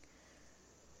everything.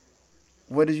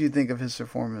 What did you think of his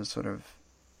performance sort of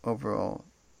overall?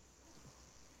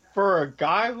 For a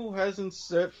guy who hasn't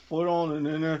set foot on an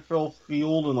NFL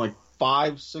field in like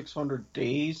 500-600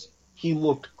 days, he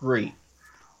looked great.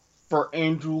 For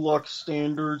Andrew Luck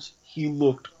standards, he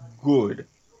looked good.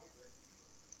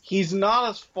 He's not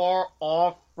as far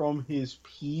off from his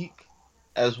peak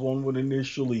as one would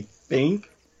initially think,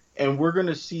 and we're going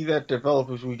to see that develop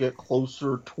as we get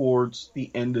closer towards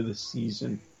the end of the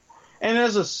season. And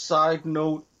as a side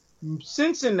note,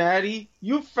 Cincinnati,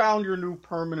 you found your new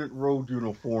permanent road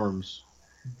uniforms.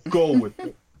 Go with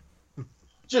it.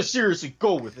 Just seriously,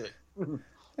 go with it.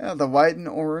 Yeah, the white and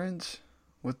orange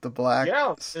with the black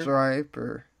stripe.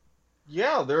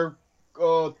 They're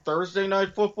Thursday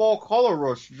Night Football Color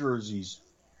Rush jerseys.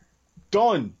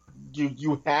 Done.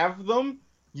 You have them.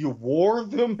 You wore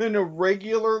them in a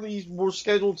regularly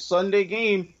scheduled Sunday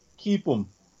game. Keep them.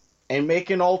 And make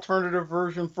an alternative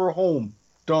version for home.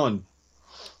 Done.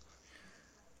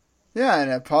 Yeah,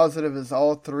 and a positive is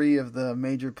all three of the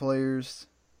major players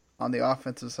on the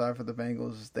offensive side for the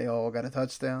Bengals, they all got a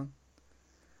touchdown.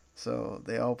 So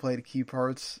they all played key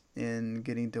parts in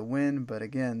getting to win. But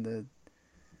again,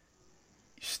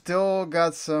 still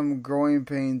got some growing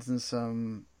pains and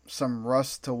some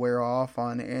rust to wear off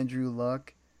on Andrew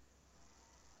Luck.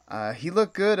 He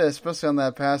looked good, especially on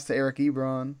that pass to Eric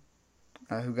Ebron,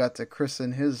 who got to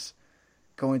christen his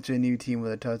going to a new team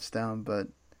with a touchdown. But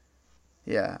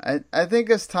yeah, I think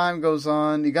as time goes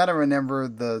on, you got to remember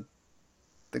the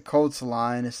Colts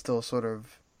line is still sort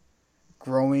of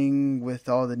growing with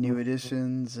all the new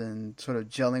additions and sort of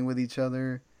gelling with each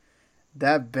other.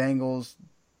 That Bengals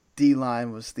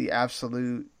D-line was the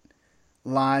absolute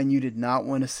line you did not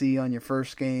want to see on your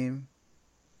first game,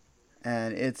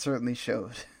 and it certainly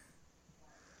showed.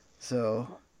 So,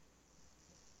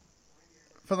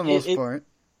 for the most part.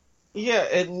 Yeah,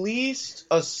 at least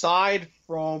aside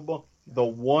from the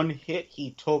one hit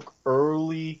he took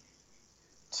early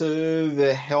to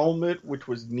the helmet, which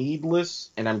was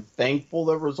needless, and I'm thankful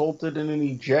that resulted in an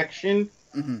ejection.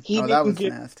 Mm-hmm. That was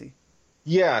nasty.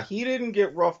 Yeah, he didn't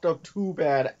get roughed up too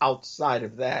bad outside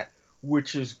of that,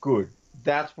 which is good.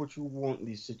 That's what you want in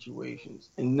these situations.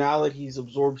 And now that he's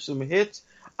absorbed some hits,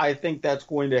 I think that's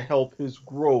going to help his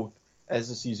growth as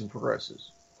the season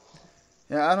progresses.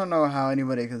 Yeah, I don't know how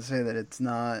anybody can say that it's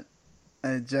not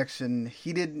an ejection.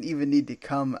 He didn't even need to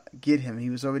come get him. He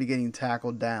was already getting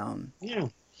tackled down. Yeah.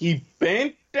 He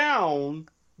bent down,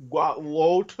 got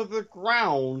low to the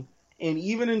ground, and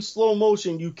even in slow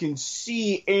motion, you can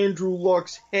see Andrew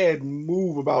Luck's head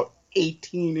move about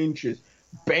 18 inches.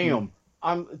 Bam!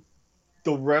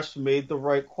 The refs made the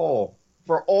right call.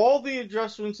 For all the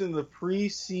adjustments in the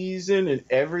preseason and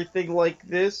everything like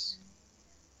this,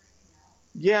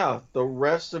 yeah, the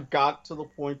refs have got to the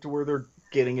point to where they're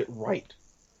getting it right.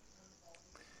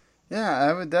 Yeah,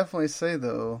 I would definitely say,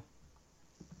 though,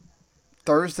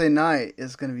 Thursday night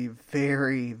is going to be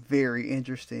very, very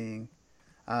interesting.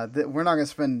 We're not going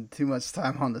to spend too much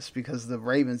time on this because the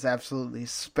Ravens absolutely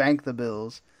spanked the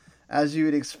Bills. As you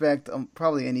would expect,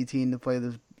 probably any team to play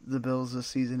the Bills this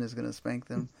season is going to spank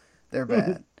them. They're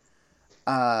bad.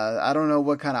 I don't know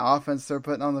what kind of offense they're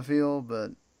putting on the field,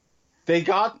 but they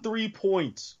got 3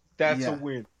 points. That's a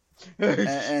win.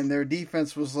 and their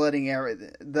defense was letting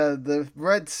the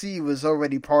Red Sea was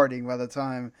already parting by the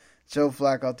time Joe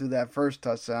Flacco threw that first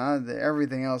touchdown.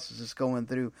 Everything else was just going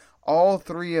through. All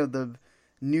three of the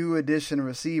new addition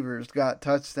receivers got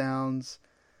touchdowns.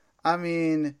 I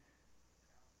mean,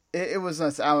 it was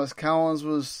nuts. Alex Collins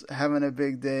was having a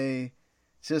big day.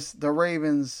 Just the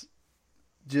Ravens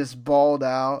just balled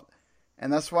out.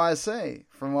 And that's why I say,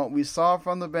 from what we saw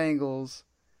from the Bengals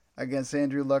against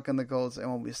Andrew Luck and the Colts,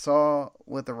 and what we saw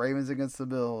with the Ravens against the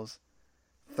Bills,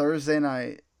 Thursday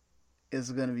night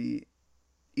is going to be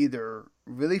either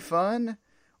really fun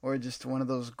or just one of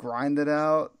those grinded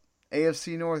out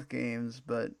AFC North games,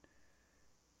 but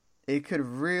it could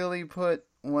really put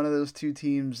one of those two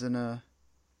teams in a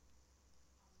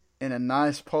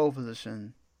nice pole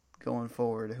position going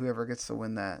forward, whoever gets to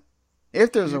win that.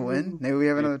 If there's a win, maybe we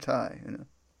have another tie.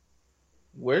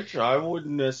 Which I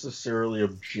wouldn't necessarily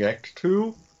object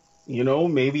to.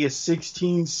 Maybe a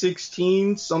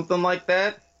 16-16, something like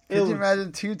that. Could you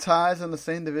imagine two ties in the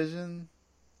same division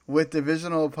with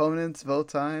divisional opponents both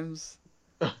times?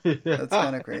 That's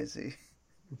kind of crazy.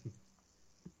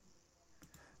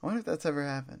 I wonder if that's ever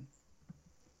happened.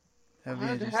 That'd be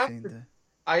interesting.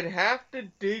 I'd have to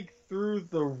dig through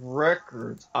the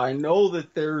records. I know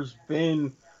that there's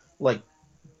been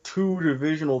two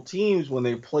divisional teams when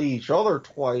they play each other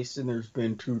twice, and there's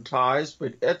been two ties,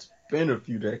 but it's been a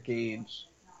few decades.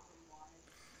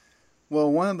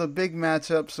 Well, one of the big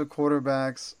matchups of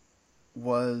quarterbacks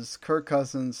was Kirk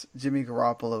Cousins, Jimmy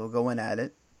Garoppolo going at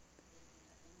it.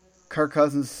 Kirk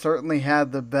Cousins certainly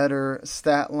had the better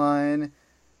stat line,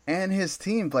 and his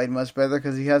team played much better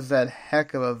because he has that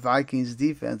heck of a Vikings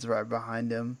defense right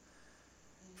behind him,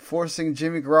 forcing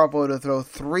Jimmy Garoppolo to throw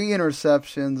 3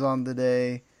 interceptions on the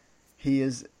day.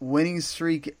 His winning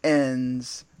streak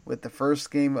ends with the first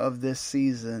game of this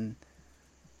season.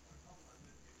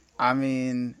 I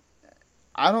mean,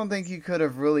 I don't think you could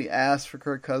have really asked for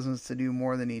Kirk Cousins to do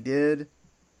more than he did.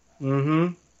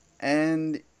 Mm-hmm.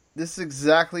 And this is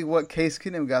exactly what Case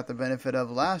Keenum got the benefit of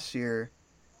last year.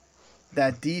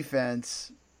 That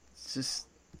defense just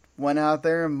went out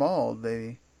there and mauled,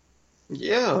 baby.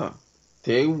 Yeah.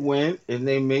 They went and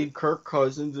they made Kirk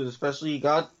Cousins, and especially he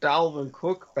got Dalvin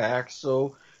Cook back,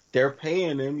 so they're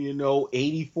paying him,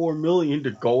 $84 million to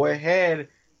go ahead,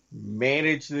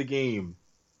 manage the game.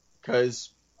 Because,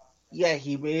 yeah,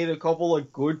 he made a couple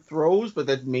of good throws, but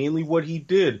that's mainly what he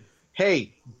did.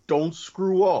 Hey, don't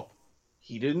screw up.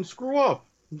 He didn't screw up.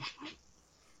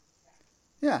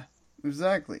 Yeah,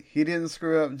 exactly. He didn't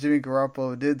screw up. Jimmy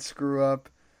Garoppolo did screw up.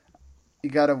 You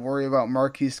got to worry about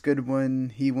Marquise Goodwin.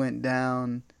 He went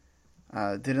down.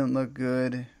 Didn't look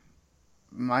good.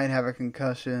 Might have a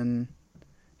concussion.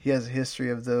 He has a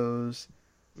history of those.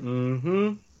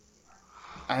 Mm-hmm.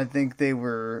 I think they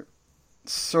were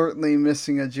certainly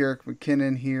missing a Jerick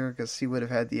McKinnon here because he would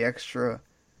have had the extra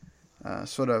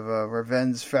sort of a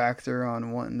revenge factor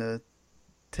on wanting to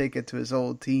take it to his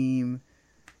old team.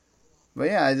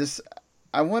 But yeah,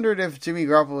 I wondered if Jimmy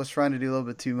Garoppolo was trying to do a little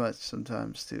bit too much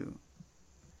sometimes too.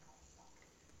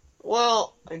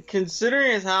 Well,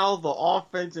 considering how the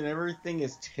offense and everything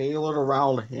is tailored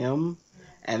around him,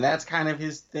 and that's kind of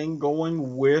his thing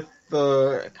going with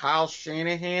Kyle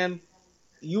Shanahan,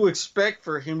 you expect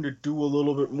for him to do a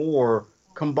little bit more.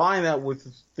 Combine that with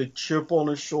the chip on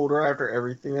his shoulder after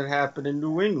everything that happened in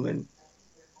New England.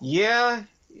 Yeah,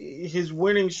 his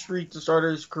winning streak to start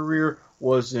his career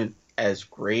wasn't as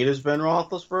great as Ben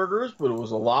Roethlisberger's, but it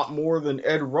was a lot more than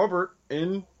Ed Rubbert,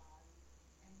 and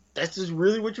that's just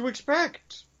really what you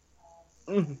expect.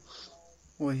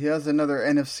 Well, he has another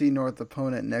NFC North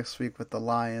opponent next week with the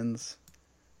Lions,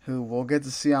 who we'll get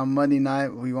to see on Monday night.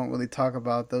 We won't really talk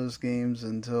about those games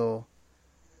until...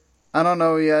 I don't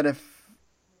know yet if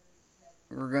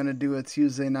we're going to do a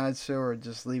Tuesday night show or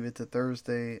just leave it to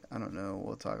Thursday. I don't know.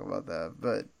 We'll talk about that.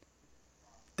 But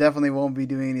definitely won't be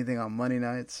doing anything on Monday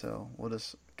night, so we'll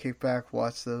just kick back,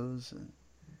 watch those, and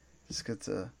just get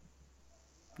to,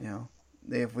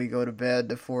 if we go to bed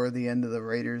before the end of the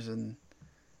Raiders and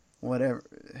whatever,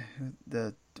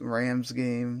 the Rams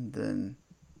game, then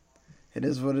it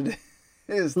is what it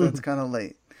is. That's kind of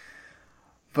late.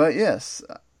 But yes,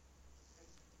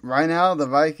 right now the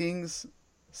Vikings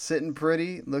sitting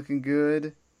pretty, looking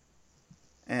good,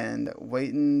 and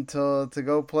waiting to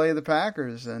go play the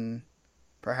Packers and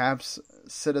perhaps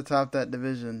sit atop that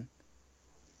division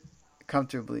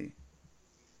comfortably.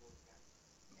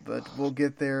 But we'll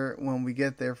get there when we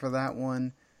get there for that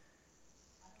one.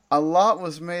 A lot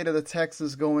was made of the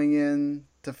Texans going in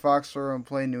to Foxborough and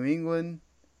play New England,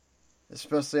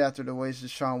 especially after the way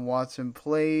Deshaun Watson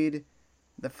played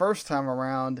the first time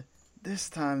around. This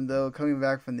time, though, coming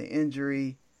back from the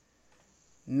injury,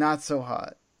 not so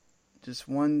hot. Just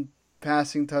one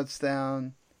passing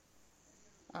touchdown.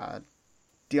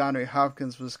 DeAndre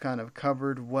Hopkins was kind of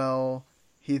covered well.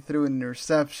 He threw an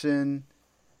interception.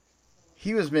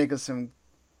 He was making some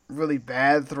really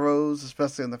bad throws,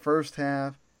 especially in the first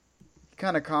half. He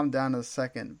kind of calmed down in the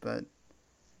second, but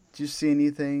did you see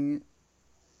anything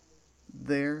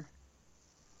there?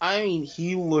 I mean,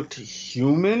 he looked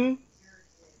human.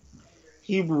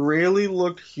 He really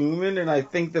looked human, and I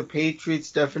think the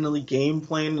Patriots definitely game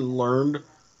planned and learned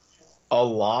a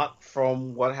lot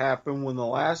from what happened when the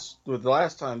last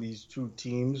time these two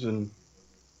teams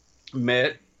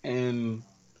met and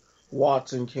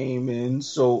Watson came in.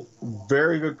 So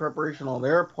very good preparation on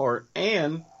their part.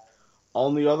 And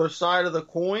on the other side of the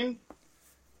coin,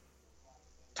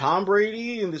 Tom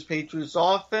Brady and this Patriots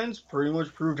offense pretty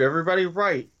much proved everybody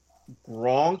right.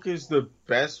 Gronk is the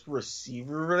best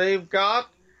receiver they've got.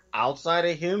 Outside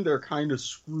of him, they're kind of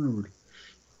screwed.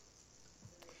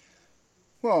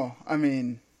 Well, I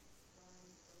mean,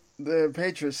 the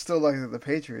Patriots still like the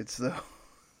Patriots, though.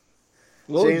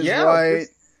 Well, James yeah, White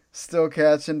still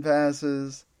catching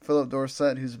passes. Philip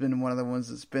Dorsett, who's been one of the ones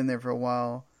that's been there for a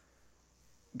while,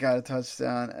 got a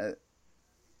touchdown.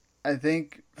 I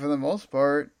think, for the most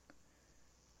part,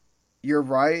 you're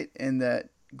right in that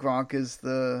Gronk is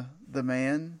the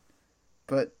man,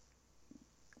 but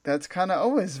that's kind of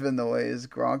always been the way, is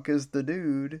Gronk is the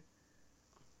dude,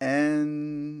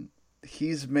 and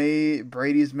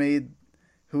Brady's made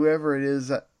whoever it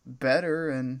is better,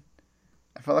 and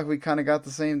I felt like we kind of got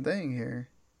the same thing here.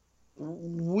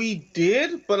 We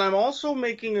did, but I'm also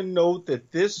making a note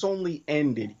that this only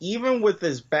ended, even with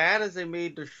as bad as they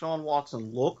made Deshaun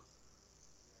Watson look,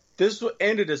 this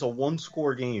ended as a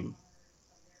one-score game.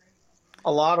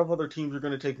 A lot of other teams are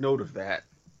going to take note of that.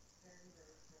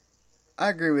 I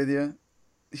agree with you.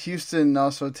 Houston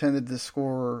also tended to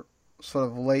score sort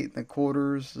of late in the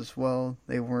quarters as well.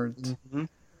 They weren't... Mm-hmm.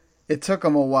 It took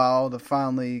them a while to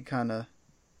finally kind of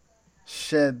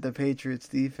shed the Patriots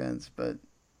defense, but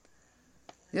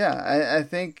yeah, I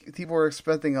think people were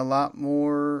expecting a lot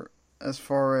more as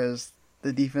far as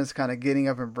the defense kind of getting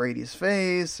up in Brady's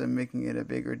face and making it a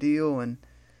bigger deal, and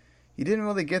you didn't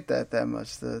really get that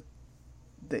much. They,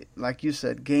 like you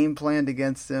said, game planned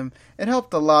against him. It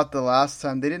helped a lot the last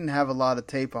time. They didn't have a lot of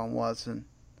tape on Watson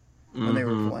when they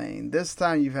were playing. This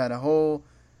time you've had a whole,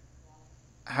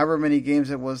 however many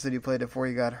games it was that he played before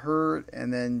he got hurt,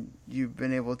 and then you've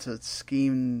been able to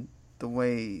scheme the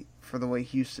way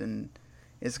Houston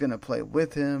is going to play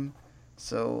with him.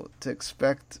 So to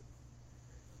expect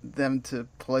them to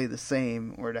play the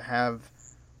same or to have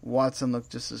Watson look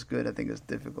just as good, I think is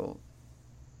difficult.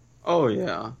 Oh,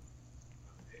 yeah.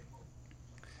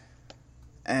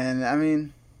 And, I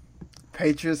mean,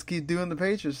 Patriots keep doing the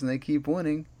Patriots, and they keep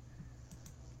winning.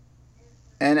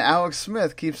 And Alex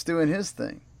Smith keeps doing his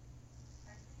thing.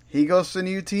 He goes to a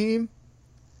new team,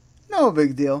 no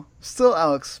big deal. Still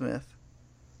Alex Smith.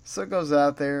 Still goes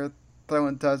out there,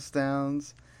 throwing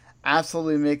touchdowns,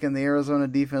 absolutely making the Arizona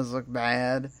defense look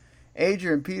bad.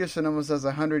 Adrian Peterson almost has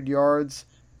 100 yards,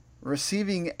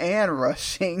 receiving and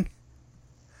rushing.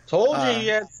 Told you he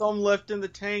had some left in the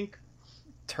tank.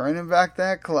 Turning back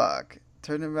that clock.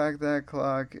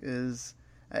 Is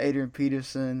Adrian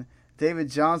Peterson. David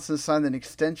Johnson signed an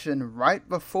extension right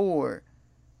before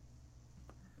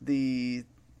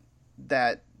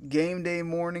that game day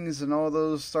mornings and all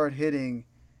those start hitting.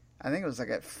 I think it was like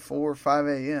at 4 or 5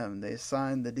 a.m. They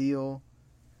signed the deal,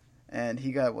 and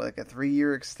he got like a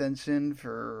 3-year extension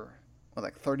for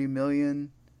like $30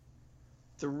 million.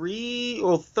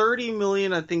 30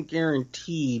 million, I think,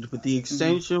 guaranteed, but the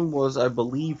extension was, I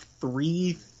believe,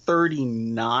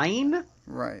 $339.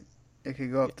 Right, it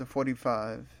could go up to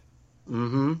 45.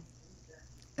 Mm-hmm.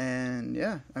 And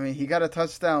yeah, I mean, he got a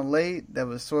touchdown late. That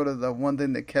was sort of the one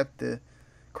thing that kept the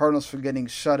Cardinals from getting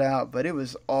shut out, but it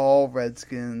was all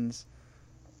Redskins.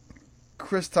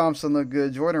 Chris Thompson looked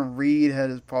good. Jordan Reed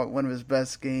had one of his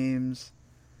best games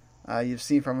you've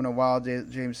seen from him in a while.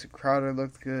 James Crowder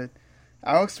looked good.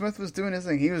 Alex Smith was doing his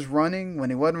thing. He was running. When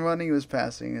he wasn't running, he was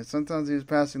passing. And sometimes he was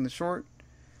passing the short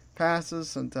passes.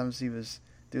 Sometimes he was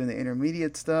doing the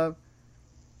intermediate stuff.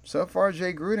 So far,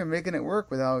 Jay Gruden making it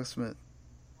work with Alex Smith.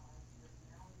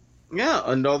 Yeah,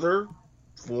 another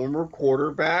former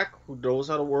quarterback who knows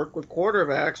how to work with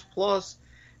quarterbacks. Plus,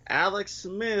 Alex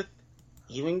Smith,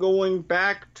 even going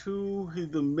back to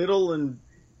the middle and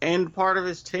end part of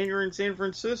his tenure in San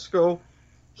Francisco,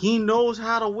 he knows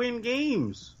how to win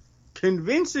games.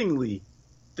 Convincingly.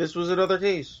 This was another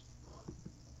case.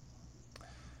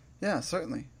 Yeah,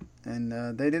 certainly.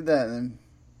 And they did that. And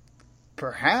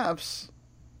perhaps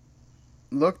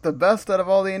look the best out of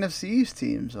all the NFC East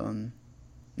teams.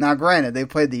 Now, granted, they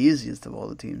played the easiest of all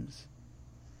the teams.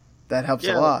 That helps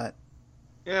a lot.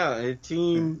 Yeah, a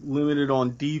team limited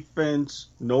on defense,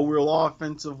 no real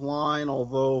offensive line,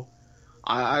 although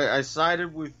I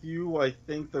sided with you. I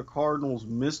think the Cardinals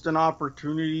missed an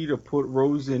opportunity to put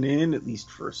Rosen in, at least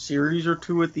for a series or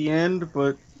two at the end,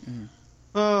 but,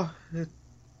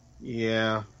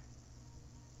 yeah.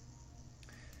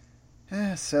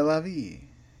 C'est la vie,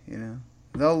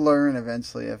 They'll learn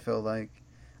eventually, I feel like.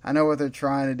 I know what they're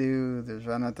trying to do. They're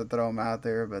trying not to throw him out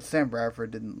there, but Sam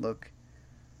Bradford didn't look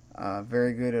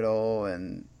very good at all.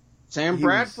 And Sam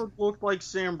Bradford looked like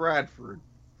Sam Bradford.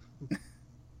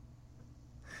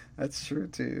 That's true,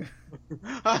 too.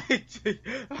 I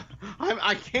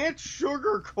can't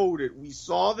sugarcoat it. We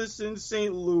saw this in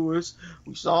St. Louis.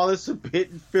 We saw this a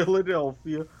bit in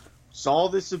Philadelphia. Saw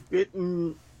this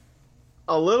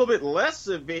a little bit less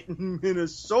of it in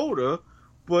Minnesota.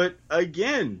 But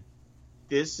again,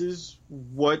 this is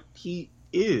what he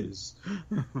is.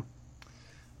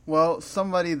 Well,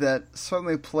 somebody that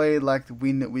certainly played like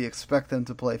we expect them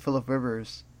to play, Phillip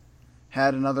Rivers,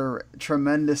 had another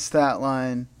tremendous stat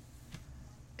line.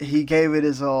 He gave it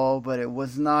his all, but it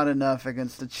was not enough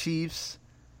against the Chiefs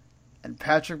and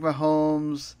Patrick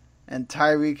Mahomes and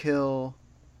Tyreek Hill.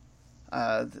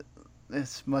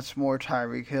 It's much more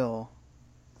Tyreek Hill.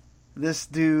 This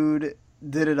dude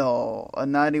did it all. A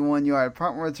 91-yard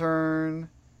punt return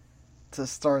to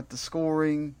start the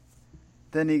scoring.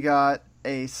 Then he got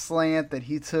a slant that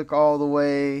he took all the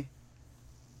way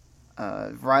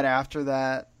right after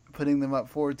that, putting them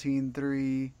up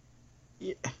 14-3.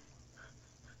 Yeah.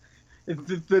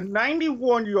 The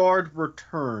 91-yard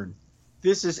return,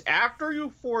 this is after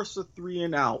you force a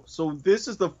 3-and-out. So this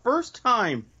is the first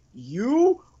time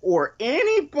you or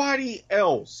anybody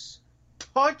else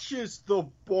touches the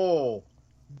ball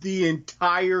the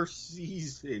entire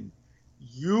season.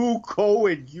 You go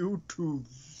and you do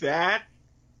that.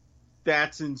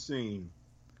 That's insane.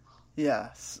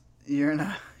 Yes, you're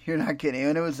not kidding.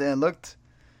 And it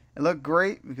looked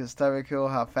great because Tyreek Hill,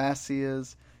 how fast he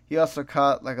is. He also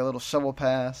caught like a little shovel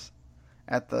pass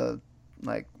at the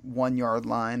 1 yard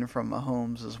line from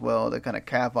Mahomes as well to kind of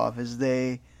cap off his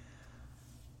day.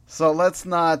 So let's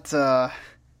not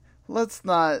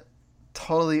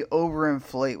totally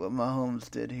overinflate what Mahomes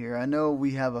did here. I know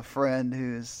we have a friend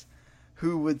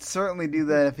who would certainly do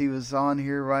that if he was on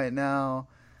here right now.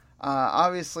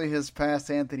 Obviously, his pass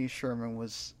to Anthony Sherman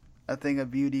was a thing of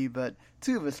beauty, but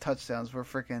 2 of his touchdowns were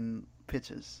freaking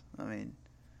pitches. I mean,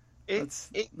 it's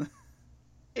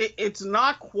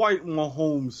not quite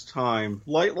Mahomes time.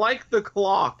 Like the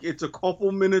clock, it's a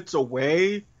couple minutes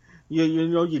away.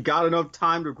 You got enough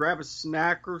time to grab a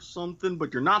snack or something,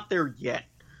 but you're not there yet.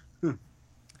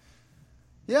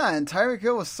 Yeah, and Tyreek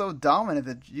Hill was so dominant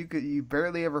that you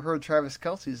barely ever heard Travis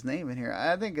Kelce's name in here.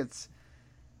 I think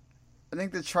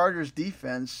the Chargers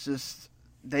defense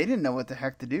they didn't know what the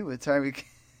heck to do with Tyreek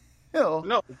Hill.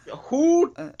 No,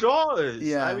 who does?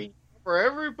 Yeah. I mean, for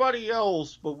everybody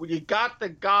else, but when you got the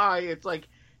guy, it's like,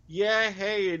 yeah,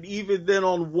 hey, and even then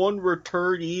on one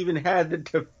return, he even had the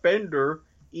defender,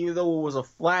 even though it was a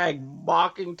flag,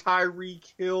 mocking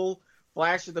Tyreek Hill,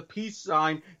 flashing the peace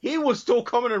sign, he was still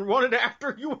coming and running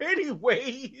after you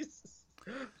anyways.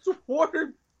 So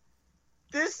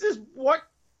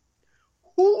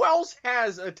who else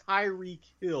has a Tyreek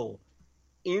Hill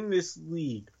in this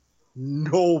league?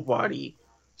 Nobody.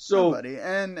 Nobody.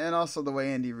 And also the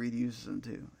way Andy Reid uses him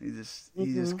too. He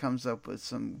just comes up with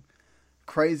some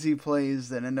crazy plays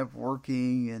that end up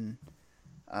working, and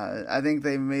I think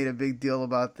they made a big deal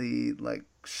about the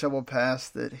shovel pass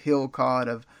that Hill caught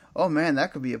of, oh man,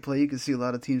 that could be a play you can see a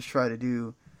lot of teams try to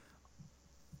do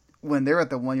when they're at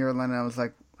the 1 yard line. And I was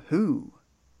like, who?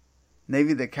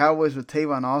 Maybe the Cowboys with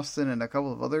Tavon Austin and a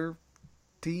couple of other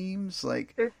teams?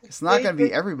 It's not going to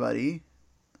be everybody.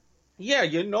 Yeah,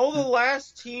 the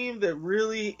last team that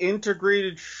really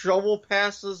integrated shovel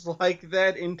passes like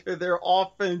that into their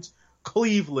offense?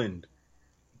 Cleveland.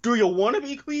 Do you want to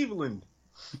be Cleveland?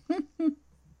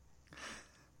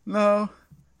 No,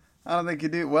 I don't think you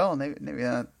do. Well, maybe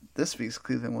not this week's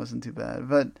Cleveland wasn't too bad,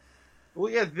 but...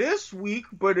 Well, yeah, this week,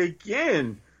 but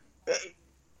again,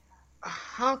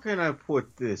 how can I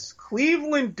put this?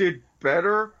 Cleveland did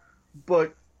better,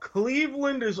 but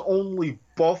Cleveland is only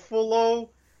Buffalo,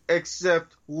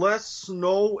 except less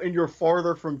snow and you're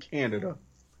farther from Canada.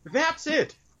 That's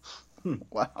it.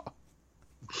 Wow.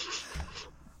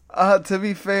 To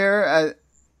be fair,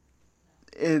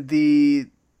 the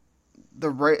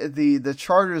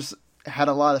Chargers had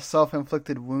a lot of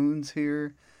self-inflicted wounds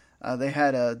here. They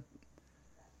had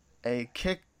a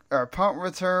kick or a punt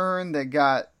return that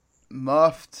got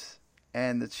muffed,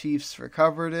 and the Chiefs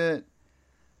recovered it.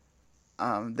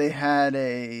 They had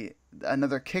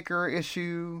another kicker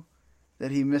issue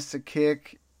that he missed a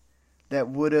kick that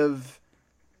would have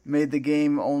made the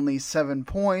game only 7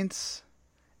 points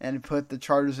and put the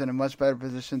Chargers in a much better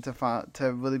position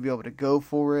to really be able to go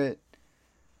for it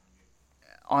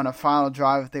on a final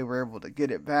drive if they were able to get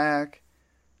it back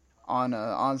on an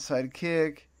onside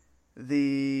kick.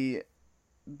 The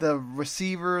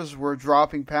receivers were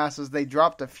dropping passes. They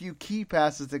dropped a few key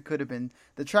passes that could have been.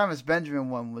 The Travis Benjamin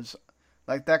one was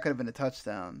like that could have been a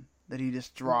touchdown that he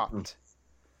just dropped.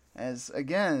 As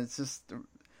again, it's just the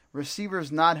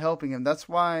receivers not helping him. That's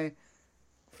why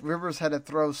Rivers had to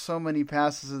throw so many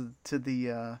passes to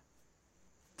the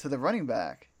running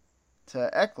back, to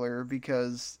Eckler,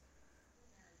 because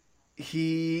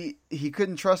he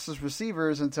couldn't trust his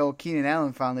receivers until Keenan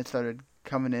Allen finally started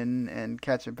coming in and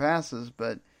catching passes.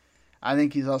 But I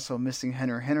think he's also missing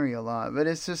Henry a lot. But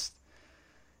it's just,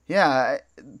 yeah,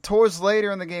 towards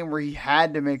later in the game where he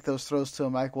had to make those throws to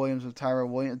Mike Williams with Tyrell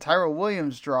Williams. Tyrell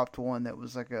Williams dropped one that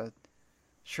was like a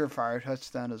surefire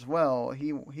touchdown as well.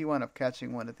 He wound up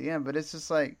catching one at the end. But it's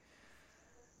just like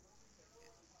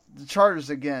the Chargers,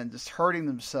 again, just hurting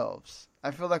themselves.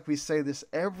 I feel like we say this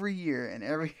every year, and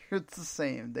every year it's the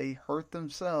same. They hurt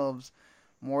themselves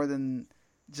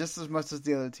just as much as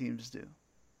the other teams do.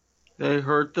 They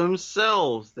hurt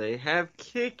themselves. They have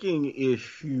kicking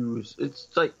issues. It's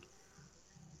like,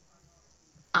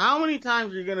 how many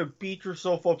times are you going to beat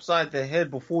yourself upside the head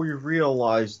before you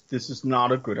realize this is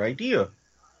not a good idea?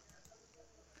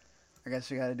 I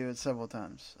guess you got to do it several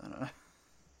times. I don't know.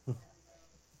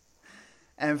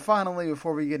 And finally,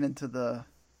 before we get into the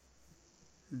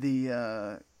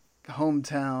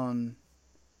hometown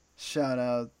shout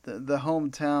out, the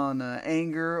hometown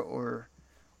anger or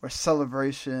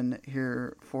celebration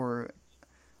here for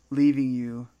leaving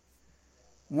you,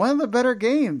 one of the better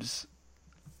games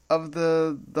of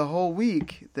the whole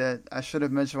week that I should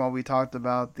have mentioned while we talked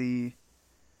about the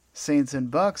Saints and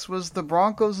Bucks was the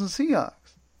Broncos and Seahawks.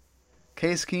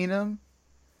 Case Keenum,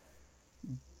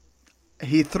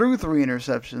 he threw 3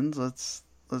 interceptions. Let's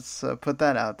put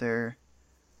that out there.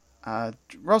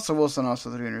 Russell Wilson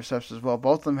also threw interceptions as well.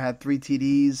 Both of them had 3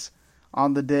 TDs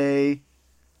on the day.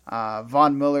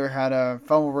 Von Miller had a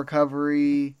fumble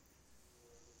recovery.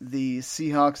 The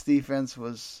Seahawks defense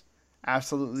was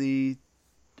absolutely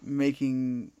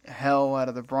making hell out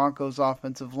of the Broncos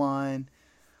offensive line.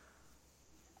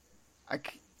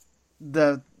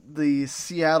 The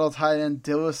Seattle tight end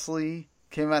Dillisley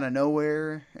came out of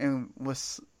nowhere and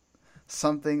was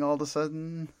something all of a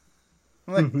sudden.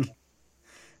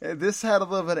 This had a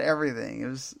little bit of everything. It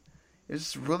was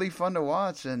just really fun to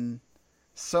watch and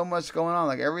so much going on.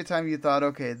 Like every time you thought,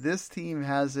 okay, this team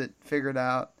has it figured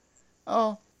out.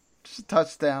 Oh, just a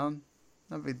touchdown.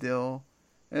 No big deal.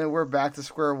 And we're back to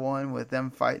square one with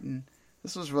them fighting.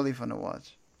 This was really fun to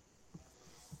watch.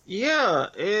 Yeah,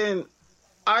 and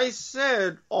I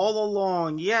said all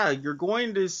along, yeah, you're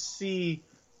going to see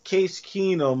Case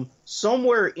Keenum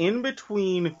somewhere in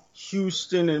between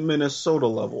Houston and Minnesota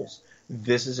levels.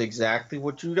 This is exactly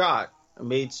what you got. I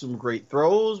made some great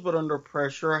throws, but under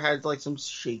pressure, I had like some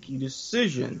shaky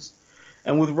decisions.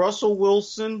 And with Russell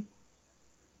Wilson,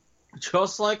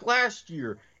 just like last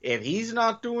year, if he's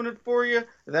not doing it for you,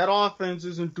 that offense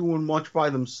isn't doing much by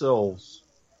themselves.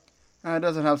 It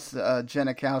doesn't help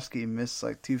Janikowski miss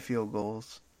like 2 field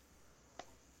goals.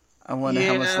 I wonder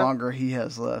how much longer he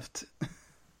has left.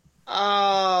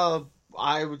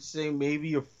 I would say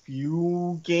maybe a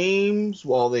few games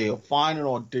while they find and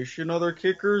audition other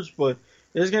kickers, but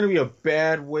there's going to be a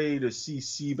bad way to see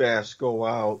Seabass go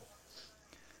out.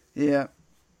 Yeah.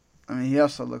 I mean, he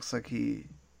also looks like I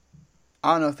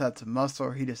don't know if that's a muscle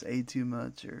or he just ate too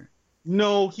much or...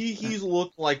 No, he's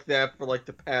looked like that for like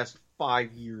the past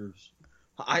 5 years.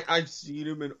 I've seen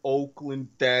him in Oakland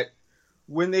that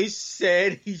when they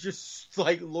said he just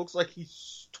like looks like he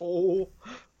stole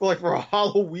for a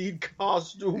Halloween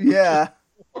costume. Yeah.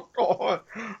 I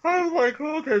was like,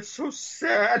 oh, that's so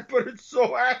sad, but it's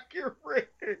so accurate.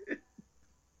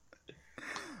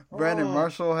 Brandon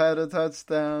Marshall had a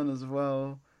touchdown as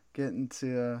well. Getting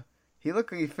to he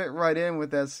looked like he fit right in with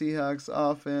that Seahawks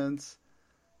offense.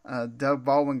 Doug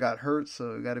Baldwin got hurt,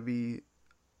 so we got to be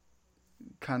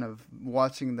kind of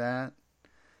watching that.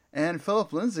 And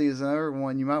Philip Lindsay is another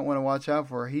one you might want to watch out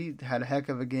for. He had a heck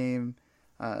of a game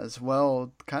as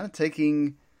well, kind of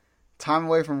taking time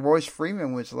away from Royce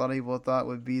Freeman, which a lot of people thought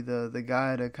would be the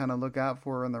guy to kind of look out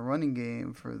for in the running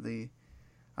game for the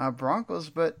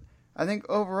Broncos. But I think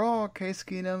overall, Case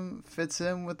Keenum fits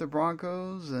in with the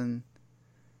Broncos, and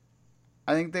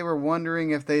I think they were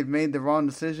wondering if they'd made the wrong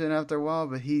decision after a while,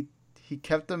 but he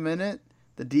kept them in it.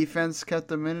 The defense kept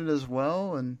them in it as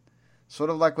well, and sort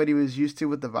of like what he was used to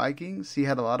with the Vikings. He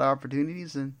had a lot of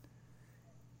opportunities, and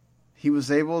he was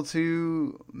able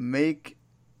to make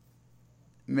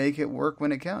it work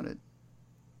when it counted.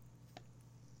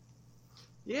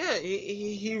 Yeah,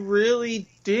 he really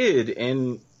did,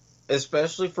 and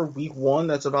especially for week 1,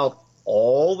 that's about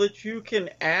all that you can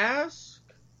ask.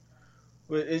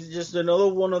 But it's just another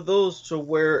one of those to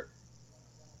where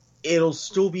it'll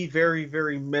still be very,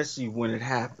 very messy when it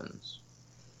happens.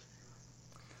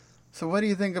 So what do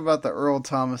you think about the Earl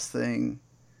Thomas thing?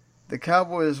 The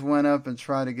Cowboys went up and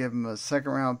tried to give him a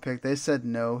second-round pick. They said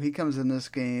no. He comes in this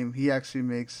game. He actually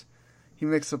makes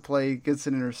a play, gets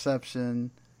an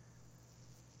interception,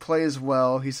 plays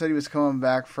well. He said he was coming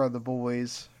back for the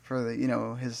boys, for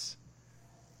the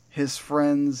his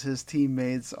friends, his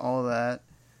teammates, all that.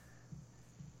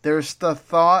 There's the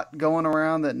thought going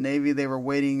around that maybe they were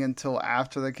waiting until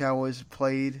after the Cowboys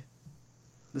played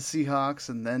the Seahawks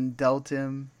and then dealt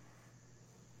him.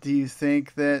 Do you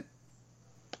think that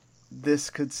this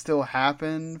could still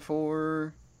happen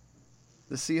for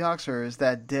the Seahawks, or is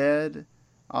that dead?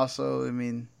 Also, I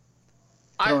mean,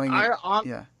 I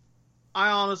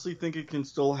honestly think it can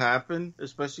still happen,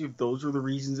 especially if those are the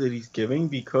reasons that he's giving,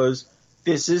 because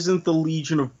this isn't the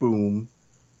Legion of Boom.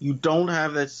 You don't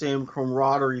have that same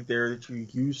camaraderie there that you're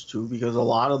used to, because a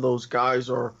lot of those guys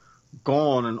are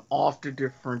gone and off to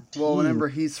different teams. Well, remember,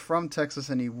 he's from Texas,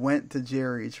 and he went to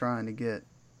Jerry trying to get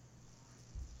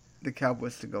the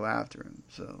Cowboys to go after him.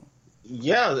 So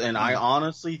yeah, and I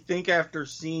honestly think after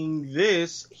seeing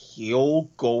this, he'll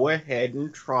go ahead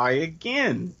and try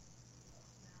again.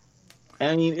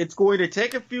 I mean, it's going to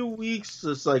take a few weeks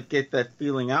to get that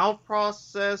feeling out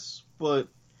process, but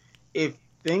if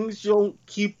things don't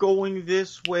keep going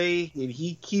this way and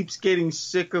he keeps getting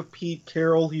sick of Pete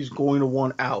Carroll, he's going to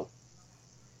want out.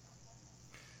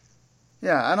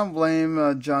 Yeah, I don't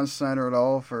blame John Snyder at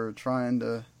all for trying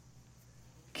to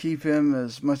keep him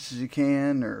as much as you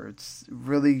can, or it's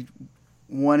really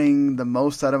wanting the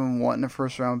most out of him, wanting a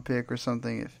first-round pick or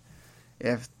something.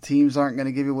 If teams aren't going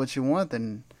to give you what you want,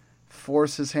 then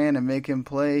force his hand and make him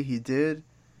play. He did.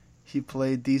 He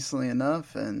played decently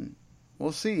enough, and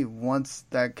we'll see. Once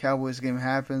that Cowboys game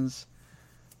happens,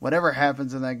 whatever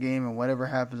happens in that game and whatever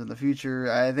happens in the future,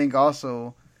 I think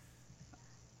also,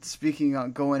 speaking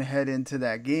on going ahead into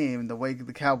that game, the way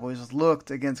the Cowboys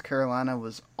looked against Carolina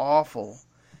was awful.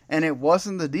 And it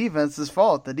wasn't the defense's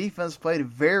fault. The defense played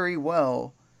very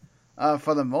well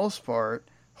for the most part.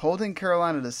 Holding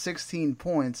Carolina to 16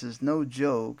 points is no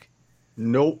joke.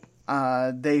 Nope.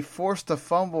 They forced a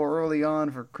fumble early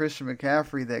on for Christian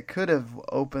McCaffrey that could have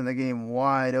opened the game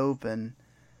wide open.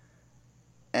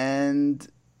 And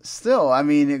still, I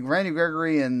mean, Randy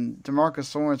Gregory and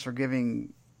DeMarcus Lawrence are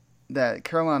giving that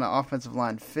Carolina offensive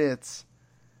line fits.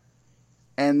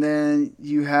 And then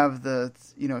you have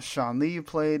Sean Lee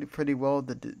played pretty well.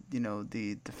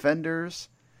 The defenders.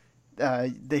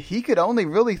 He could only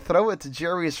really throw it to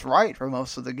Jarius Wright for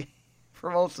most of the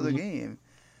game,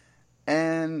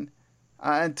 and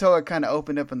until it kind of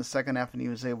opened up in the second half, and he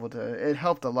was able to. It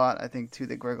helped a lot, I think, too,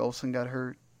 that Greg Olsen got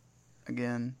hurt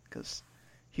again, because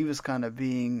he was kind of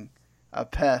being a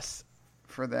pest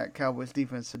for that Cowboys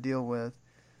defense to deal with.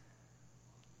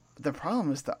 The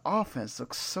problem is the offense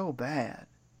looks so bad.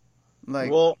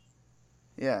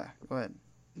 Yeah, go ahead.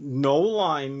 No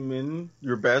linemen.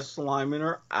 Your best linemen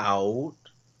are out.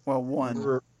 Well,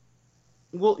 one.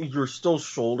 You're still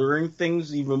shouldering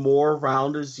things even more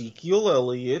around Ezekiel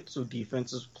Elliott, so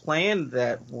defense is planned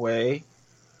that way.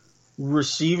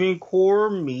 Receiving core,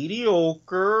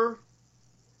 mediocre.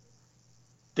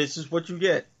 This is what you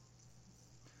get.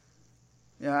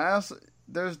 Yeah, I also...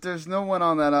 There's no one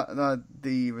on that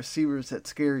the receivers that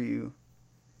scare you,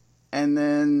 and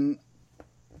then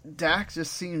Dak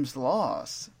just seems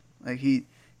lost. Like he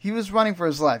was running for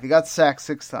his life. He got sacked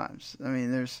 6 times. I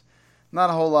mean, there's not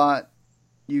a whole lot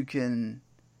you can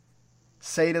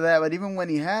say to that. But even when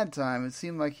he had time, it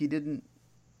seemed like he didn't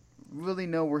really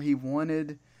know where he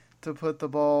wanted to put the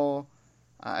ball.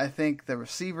 I think the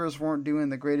receivers weren't doing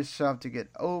the greatest job to get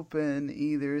open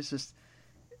either. It's just.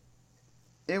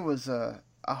 It was a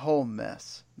whole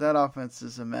mess. That offense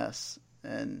is a mess,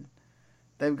 and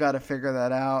they've got to figure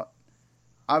that out.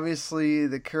 Obviously,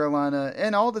 the Carolina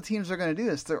and all the teams are going to do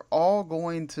this. They're all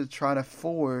going to try to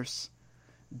force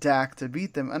Dak to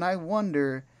beat them. And I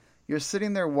wonder, you're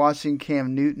sitting there watching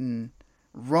Cam Newton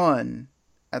run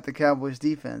at the Cowboys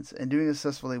defense and doing it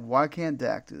successfully. Why can't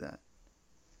Dak do that?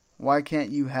 Why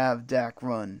can't you have Dak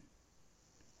run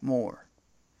more?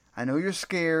 I know you're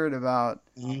scared about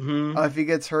if he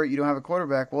gets hurt, you don't have a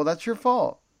quarterback. Well, that's your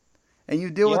fault. And you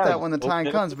deal with that when the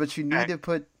time comes, but you need to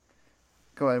put...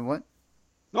 Go ahead, what?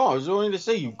 No, I was going to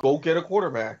say, you go get a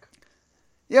quarterback.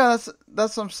 Yeah,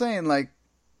 that's what I'm saying. Like,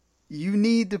 you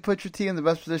need to put your team in the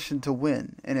best position to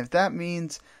win. And if that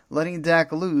means letting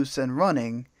Dak loose and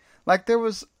running... Like, there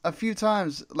was a few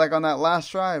times, like on that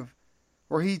last drive,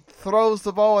 where he throws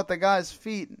the ball at the guy's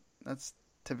feet. That's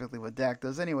typically what Dak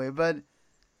does anyway. But,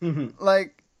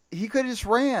 like, he could have just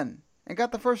ran and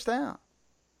got the first down.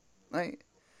 Like,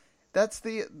 that's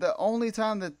the only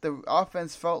time that the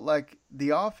offense felt like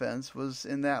the offense was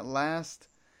in the last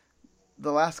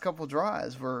couple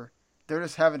drives where they're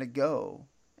just having to go.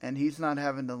 And he's not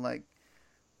having to, like,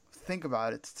 think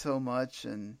about it so much.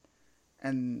 And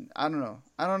I don't know.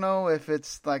 I don't know if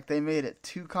it's like they made it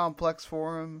too complex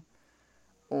for him,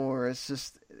 or it's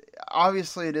just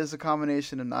obviously it is a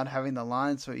combination of not having the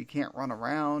line, so he can't run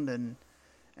around and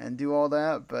do all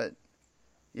that. But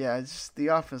yeah, it's just, the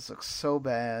offense looks so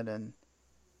bad, and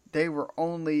they were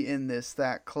only in this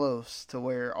that close to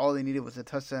where all they needed was a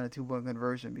touchdown and 2-point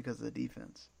conversion because of the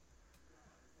defense.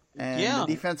 And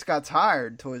the defense got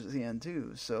tired towards the end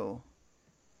too. So,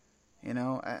 you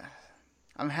know.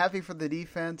 I'm happy for the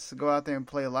defense to go out there and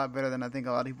play a lot better than I think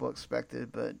a lot of people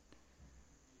expected, but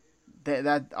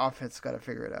that offense got to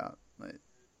figure it out. Like,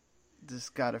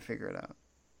 just got to figure it out.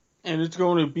 And it's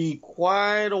going to be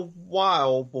quite a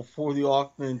while before the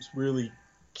offense really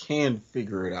can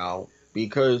figure it out,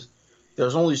 because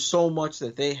there's only so much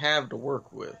that they have to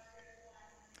work with.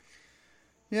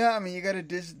 Yeah, I mean, you got a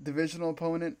divisional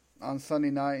opponent on Sunday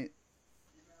night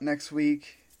next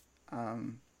week.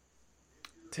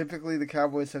 Typically, the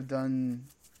Cowboys have done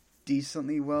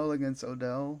decently well against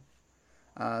Odell.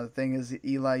 The thing is,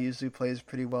 Eli usually plays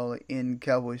pretty well in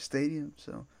Cowboy Stadium,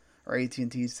 or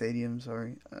AT&T Stadium,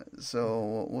 sorry.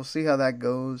 So we'll see how that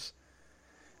goes.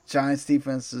 Giants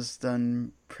defense has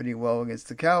done pretty well against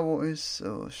the Cowboys,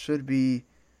 so it should be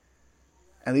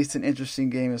at least an interesting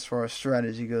game as far as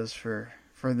strategy goes for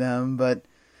them. But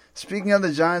speaking of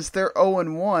the Giants, they're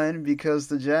 0-1 because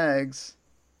the Jags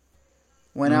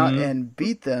went out and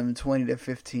beat them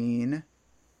 20-15.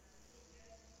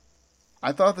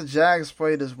 I thought the Jags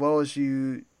played as well as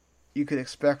you could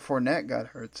expect. Fournette got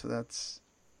hurt, so that's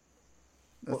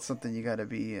something you got to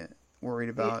be worried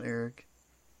about, Eric.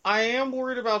 I am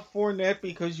worried about Fournette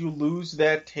because you lose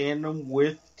that tandem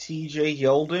with T.J.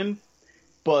 Yeldon,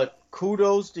 but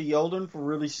kudos to Yeldon for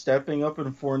really stepping up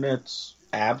in Fournette's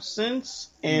absence.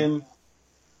 And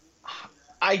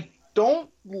I don't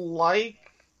like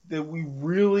that we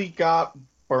really got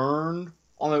burned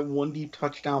on that one deep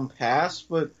touchdown pass,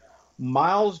 but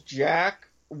Miles Jack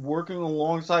working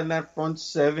alongside in that front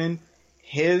seven,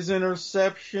 his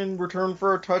interception return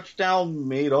for a touchdown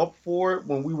made up for it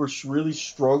when we were really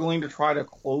struggling to try to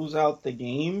close out the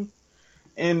game.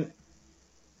 And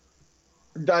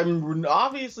I'm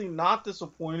obviously not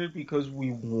disappointed because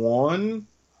we won,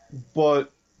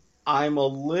 but I'm a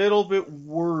little bit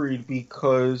worried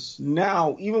because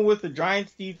now, even with the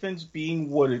Giants defense being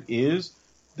what it is,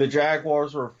 the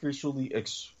Jaguars are officially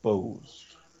exposed.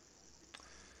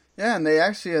 Yeah, and they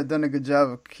actually have done a good job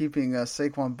of keeping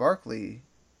Saquon Barkley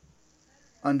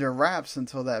under wraps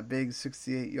until that big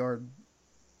 68-yard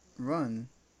run.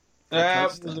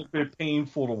 That was a bit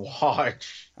painful to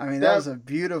watch. I mean, that was a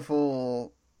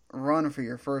beautiful run for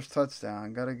your first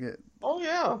touchdown. Gotta get... Oh,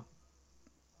 yeah.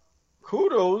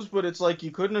 Kudos, but it's like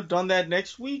you couldn't have done that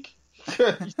next week.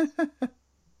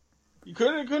 You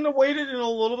couldn't have waited in a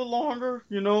little bit longer,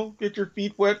 get your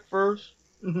feet wet first.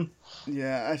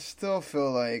 Yeah, I still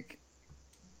feel like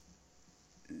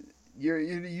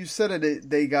you said it.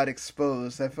 They got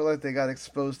exposed. I feel like they got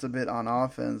exposed a bit on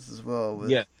offense as well.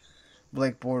 With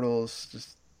Blake Bortles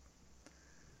just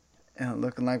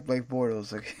looking like Blake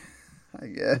Bortles. Like, I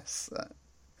guess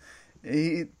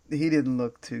he didn't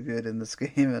look too good in this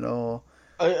game at all.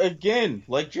 Again,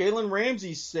 like Jalen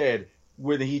Ramsey said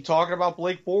when he talked about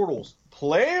Blake Bortles,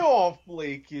 playoff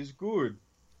Blake is good.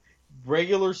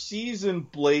 Regular season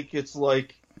Blake, it's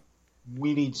like,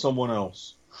 we need someone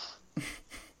else.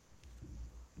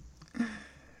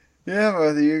 Yeah,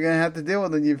 but you're going to have to deal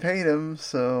with it. You paid him,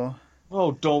 so...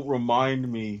 Oh, don't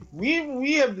remind me.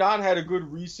 We have not had a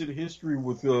good recent history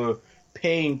with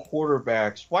paying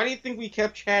quarterbacks. Why do you think we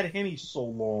kept Chad Henne so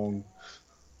long?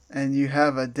 And you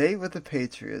have a date with the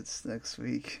Patriots next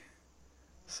week.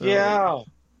 So...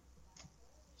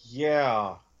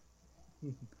 Yeah.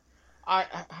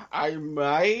 I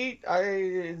might.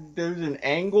 There's an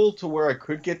angle to where I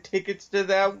could get tickets to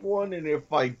that one, and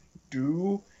if I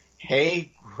do,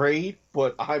 hey, great,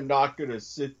 but I'm not going to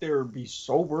sit there and be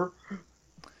sober.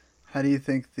 How do you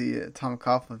think the Tom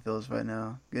Coughlin feels right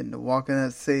now? Getting to walk in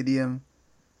that stadium,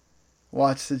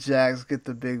 watch the Jags get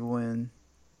the big win.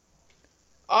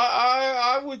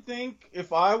 I would think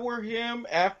if I were him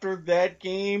after that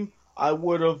game, I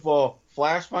would have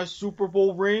flashed my Super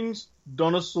Bowl rings,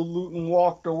 done a salute, and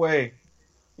walked away.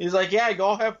 He's like, yeah,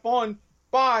 y'all have fun.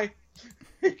 Bye.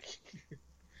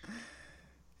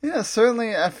 Yeah,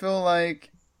 certainly I feel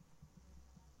like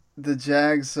the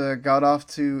Jags got off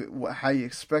to how you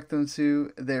expect them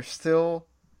to. They're still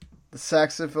the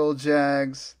Saxonville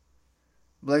Jags.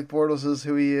 Blake Bortles is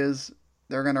who he is.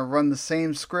 They're going to run the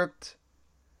same script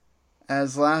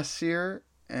as last year,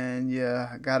 and you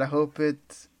gotta hope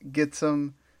it gets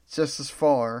them just as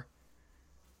far.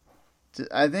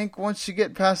 I think once you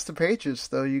get past the Patriots,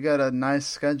 though, you got a nice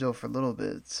schedule for a little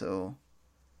bit, so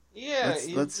yeah,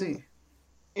 let's see.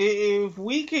 If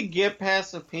we could get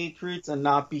past the Patriots and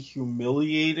not be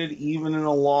humiliated even in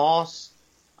a loss,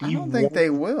 I don't think they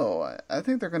will. I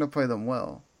think they're going to play them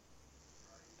well.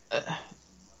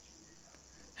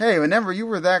 Hey, remember, you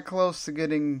were that close to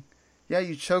getting... Yeah,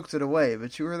 you choked it away,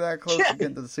 but you were that close to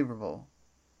getting to the Super Bowl.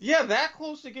 Yeah, that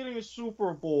close to getting a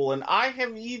Super Bowl, and I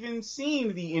have even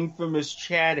seen the infamous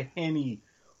Chad Henne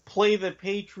play the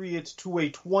Patriots to a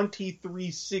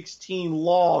 23-16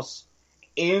 loss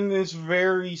in this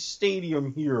very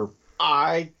stadium here.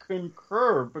 I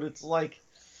concur, but it's like,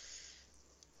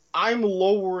 I'm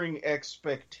lowering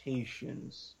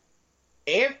expectations.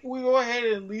 If we go ahead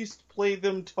and at least play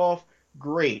them tough,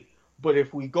 great. But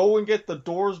if we go and get the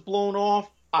doors blown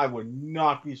off, I would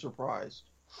not be surprised.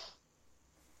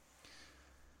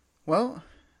 Well,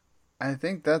 I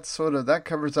think that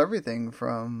covers everything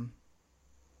from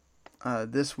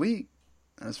this week.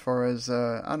 As far as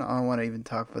I don't want to even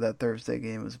talk about that Thursday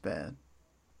game. It was bad.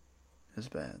 It was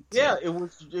bad. So. Yeah, it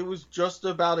was just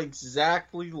about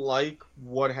exactly like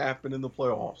what happened in the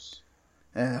playoffs.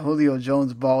 And Julio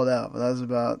Jones balled out, but that was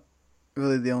about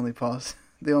really the only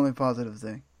positive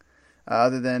thing.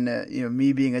 Other than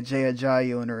me being a Jay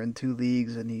Ajayi owner in 2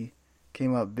 leagues, and he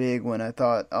came up big when I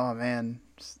thought, oh man,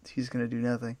 he's gonna do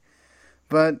nothing.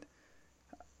 But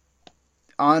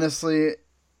honestly,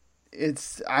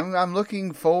 I'm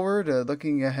looking forward,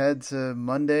 looking ahead to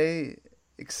Monday.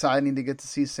 Exciting to get to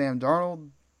see Sam Darnold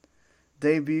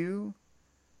debut,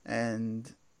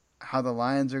 and how the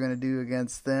Lions are gonna do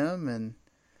against them, and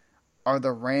are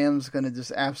the Rams gonna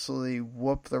just absolutely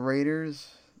whoop the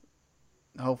Raiders?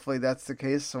 Hopefully that's the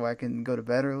case so I can go to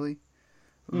bed early.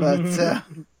 But,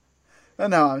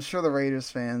 no, I'm sure the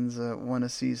Raiders fans want to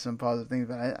see some positive things,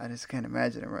 but I just can't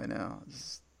imagine it right now.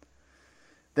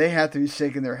 They have to be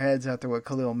shaking their heads after what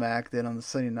Khalil Mack did on the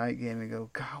Sunday night game and go,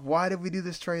 God, why did we do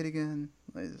this trade again?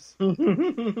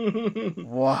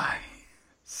 Why?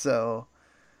 So,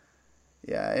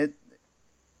 yeah, it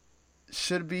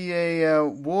should be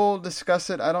we'll discuss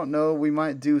it. I don't know. We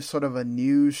might do sort of a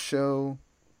news show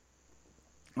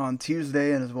on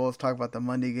Tuesday, and as well as talk about the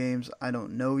Monday games. I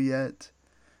don't know yet,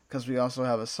 because we also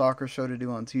have a soccer show to do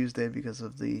on Tuesday because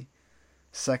of the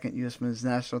second U.S. men's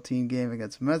national team game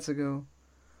against Mexico.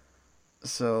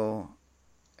 So,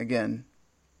 again,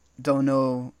 don't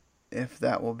know if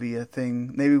that will be a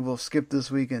thing. Maybe we'll skip this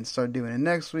week and start doing it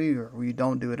next week, or we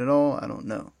don't do it at all. I don't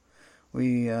know.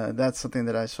 That's something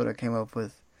that I sort of came up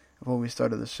with when we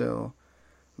started the show.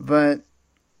 But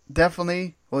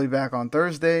definitely, we'll be back on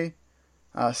Thursday.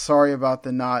 Sorry about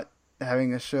the not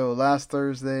having a show last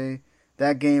Thursday.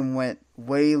 That game went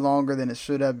way longer than it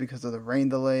should have because of the rain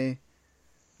delay.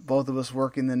 Both of us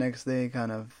working the next day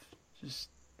kind of just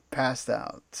passed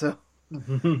out. So,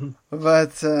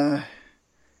 but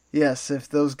yes, if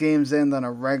those games end on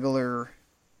a regular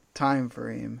time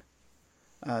frame,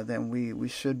 then we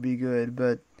should be good.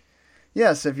 But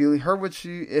yes, if you like what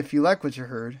you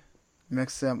heard,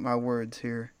 mix up my words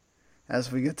here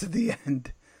as we get to the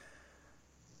end.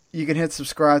 You can hit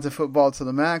subscribe to Football to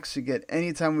the Max. You get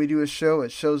anytime we do a show,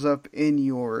 it shows up in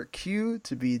your queue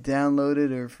to be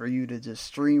downloaded or for you to just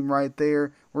stream right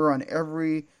there. We're on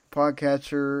every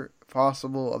podcatcher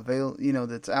possible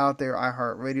that's out there.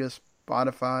 iHeartRadio,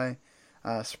 Spotify,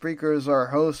 Spreaker is our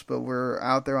host, but we're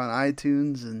out there on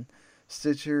iTunes and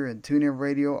Stitcher and TuneIn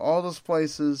Radio. All those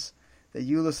places that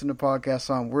you listen to podcasts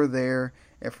on, we're there.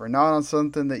 If we're not on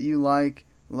something that you like,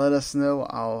 let us know.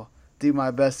 I'll do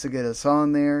my best to get us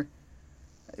on there.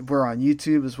 We're on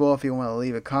YouTube as well if you want to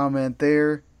leave a comment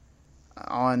there.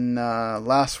 On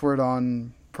Last Word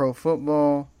on Pro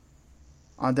Football.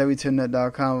 On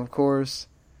WTMnet.com, of course.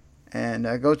 And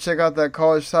go check out that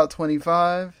College Top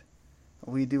 25.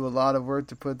 We do a lot of work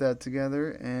to put that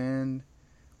together. And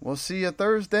we'll see you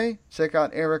Thursday. Check out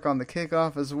Eric on the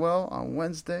Kickoff as well on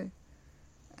Wednesday.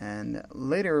 And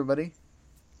later, everybody.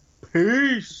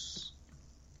 Peace.